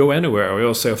ready to go anywhere. Och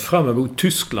jag ser fram emot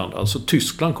Tyskland. Alltså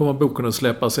Tyskland kommer boken att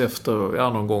släppas efter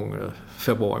någon gång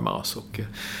februari-mars. Och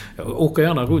jag åker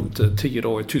gärna runt 10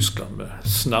 dagar i Tyskland med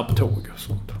snabbtåg och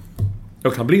sånt.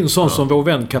 Jag kan bli en sån som vår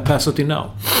vän Capacity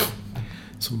Now.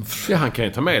 Ja, han kan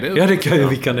ju ta med det. Ja, det kan ju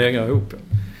vi kan hänga ihop.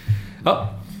 Ja.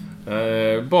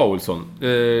 Bra Olsson.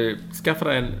 Skaffa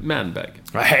dig en manbag.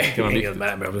 Nej, ingen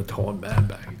manbag. Jag vill inte ha en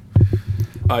manbag.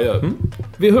 Adjö.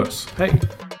 Vi hörs. Hej.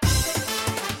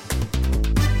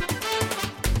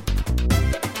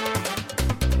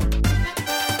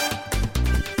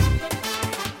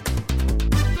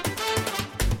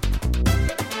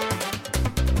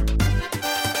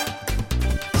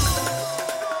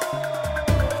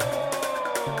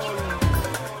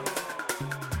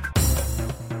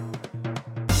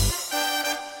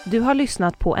 Du har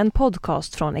lyssnat på en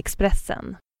podcast från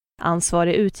Expressen.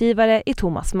 Ansvarig utgivare är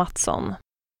Thomas Mattsson.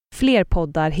 Fler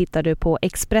poddar hittar du på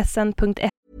expressen.se.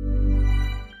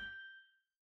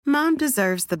 Mom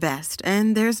deserves the best,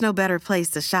 and there's no better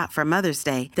place to shop for Mother's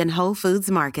Day than Whole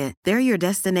Foods Market. They're your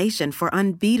destination for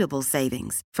unbeatable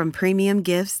savings, from premium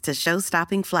gifts to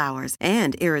show-stopping flowers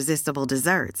and irresistible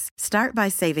desserts. Start by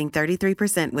saving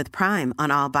 33% with Prime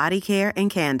on all body care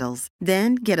and candles.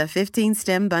 Then get a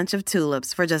 15-stem bunch of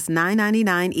tulips for just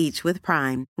 $9.99 each with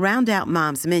Prime. Round out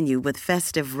Mom's menu with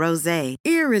festive rosé,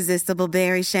 irresistible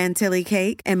berry chantilly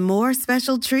cake, and more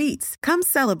special treats. Come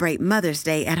celebrate Mother's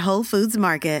Day at Whole Foods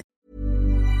Market.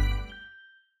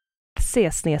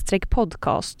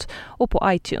 /podcast och på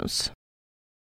iTunes.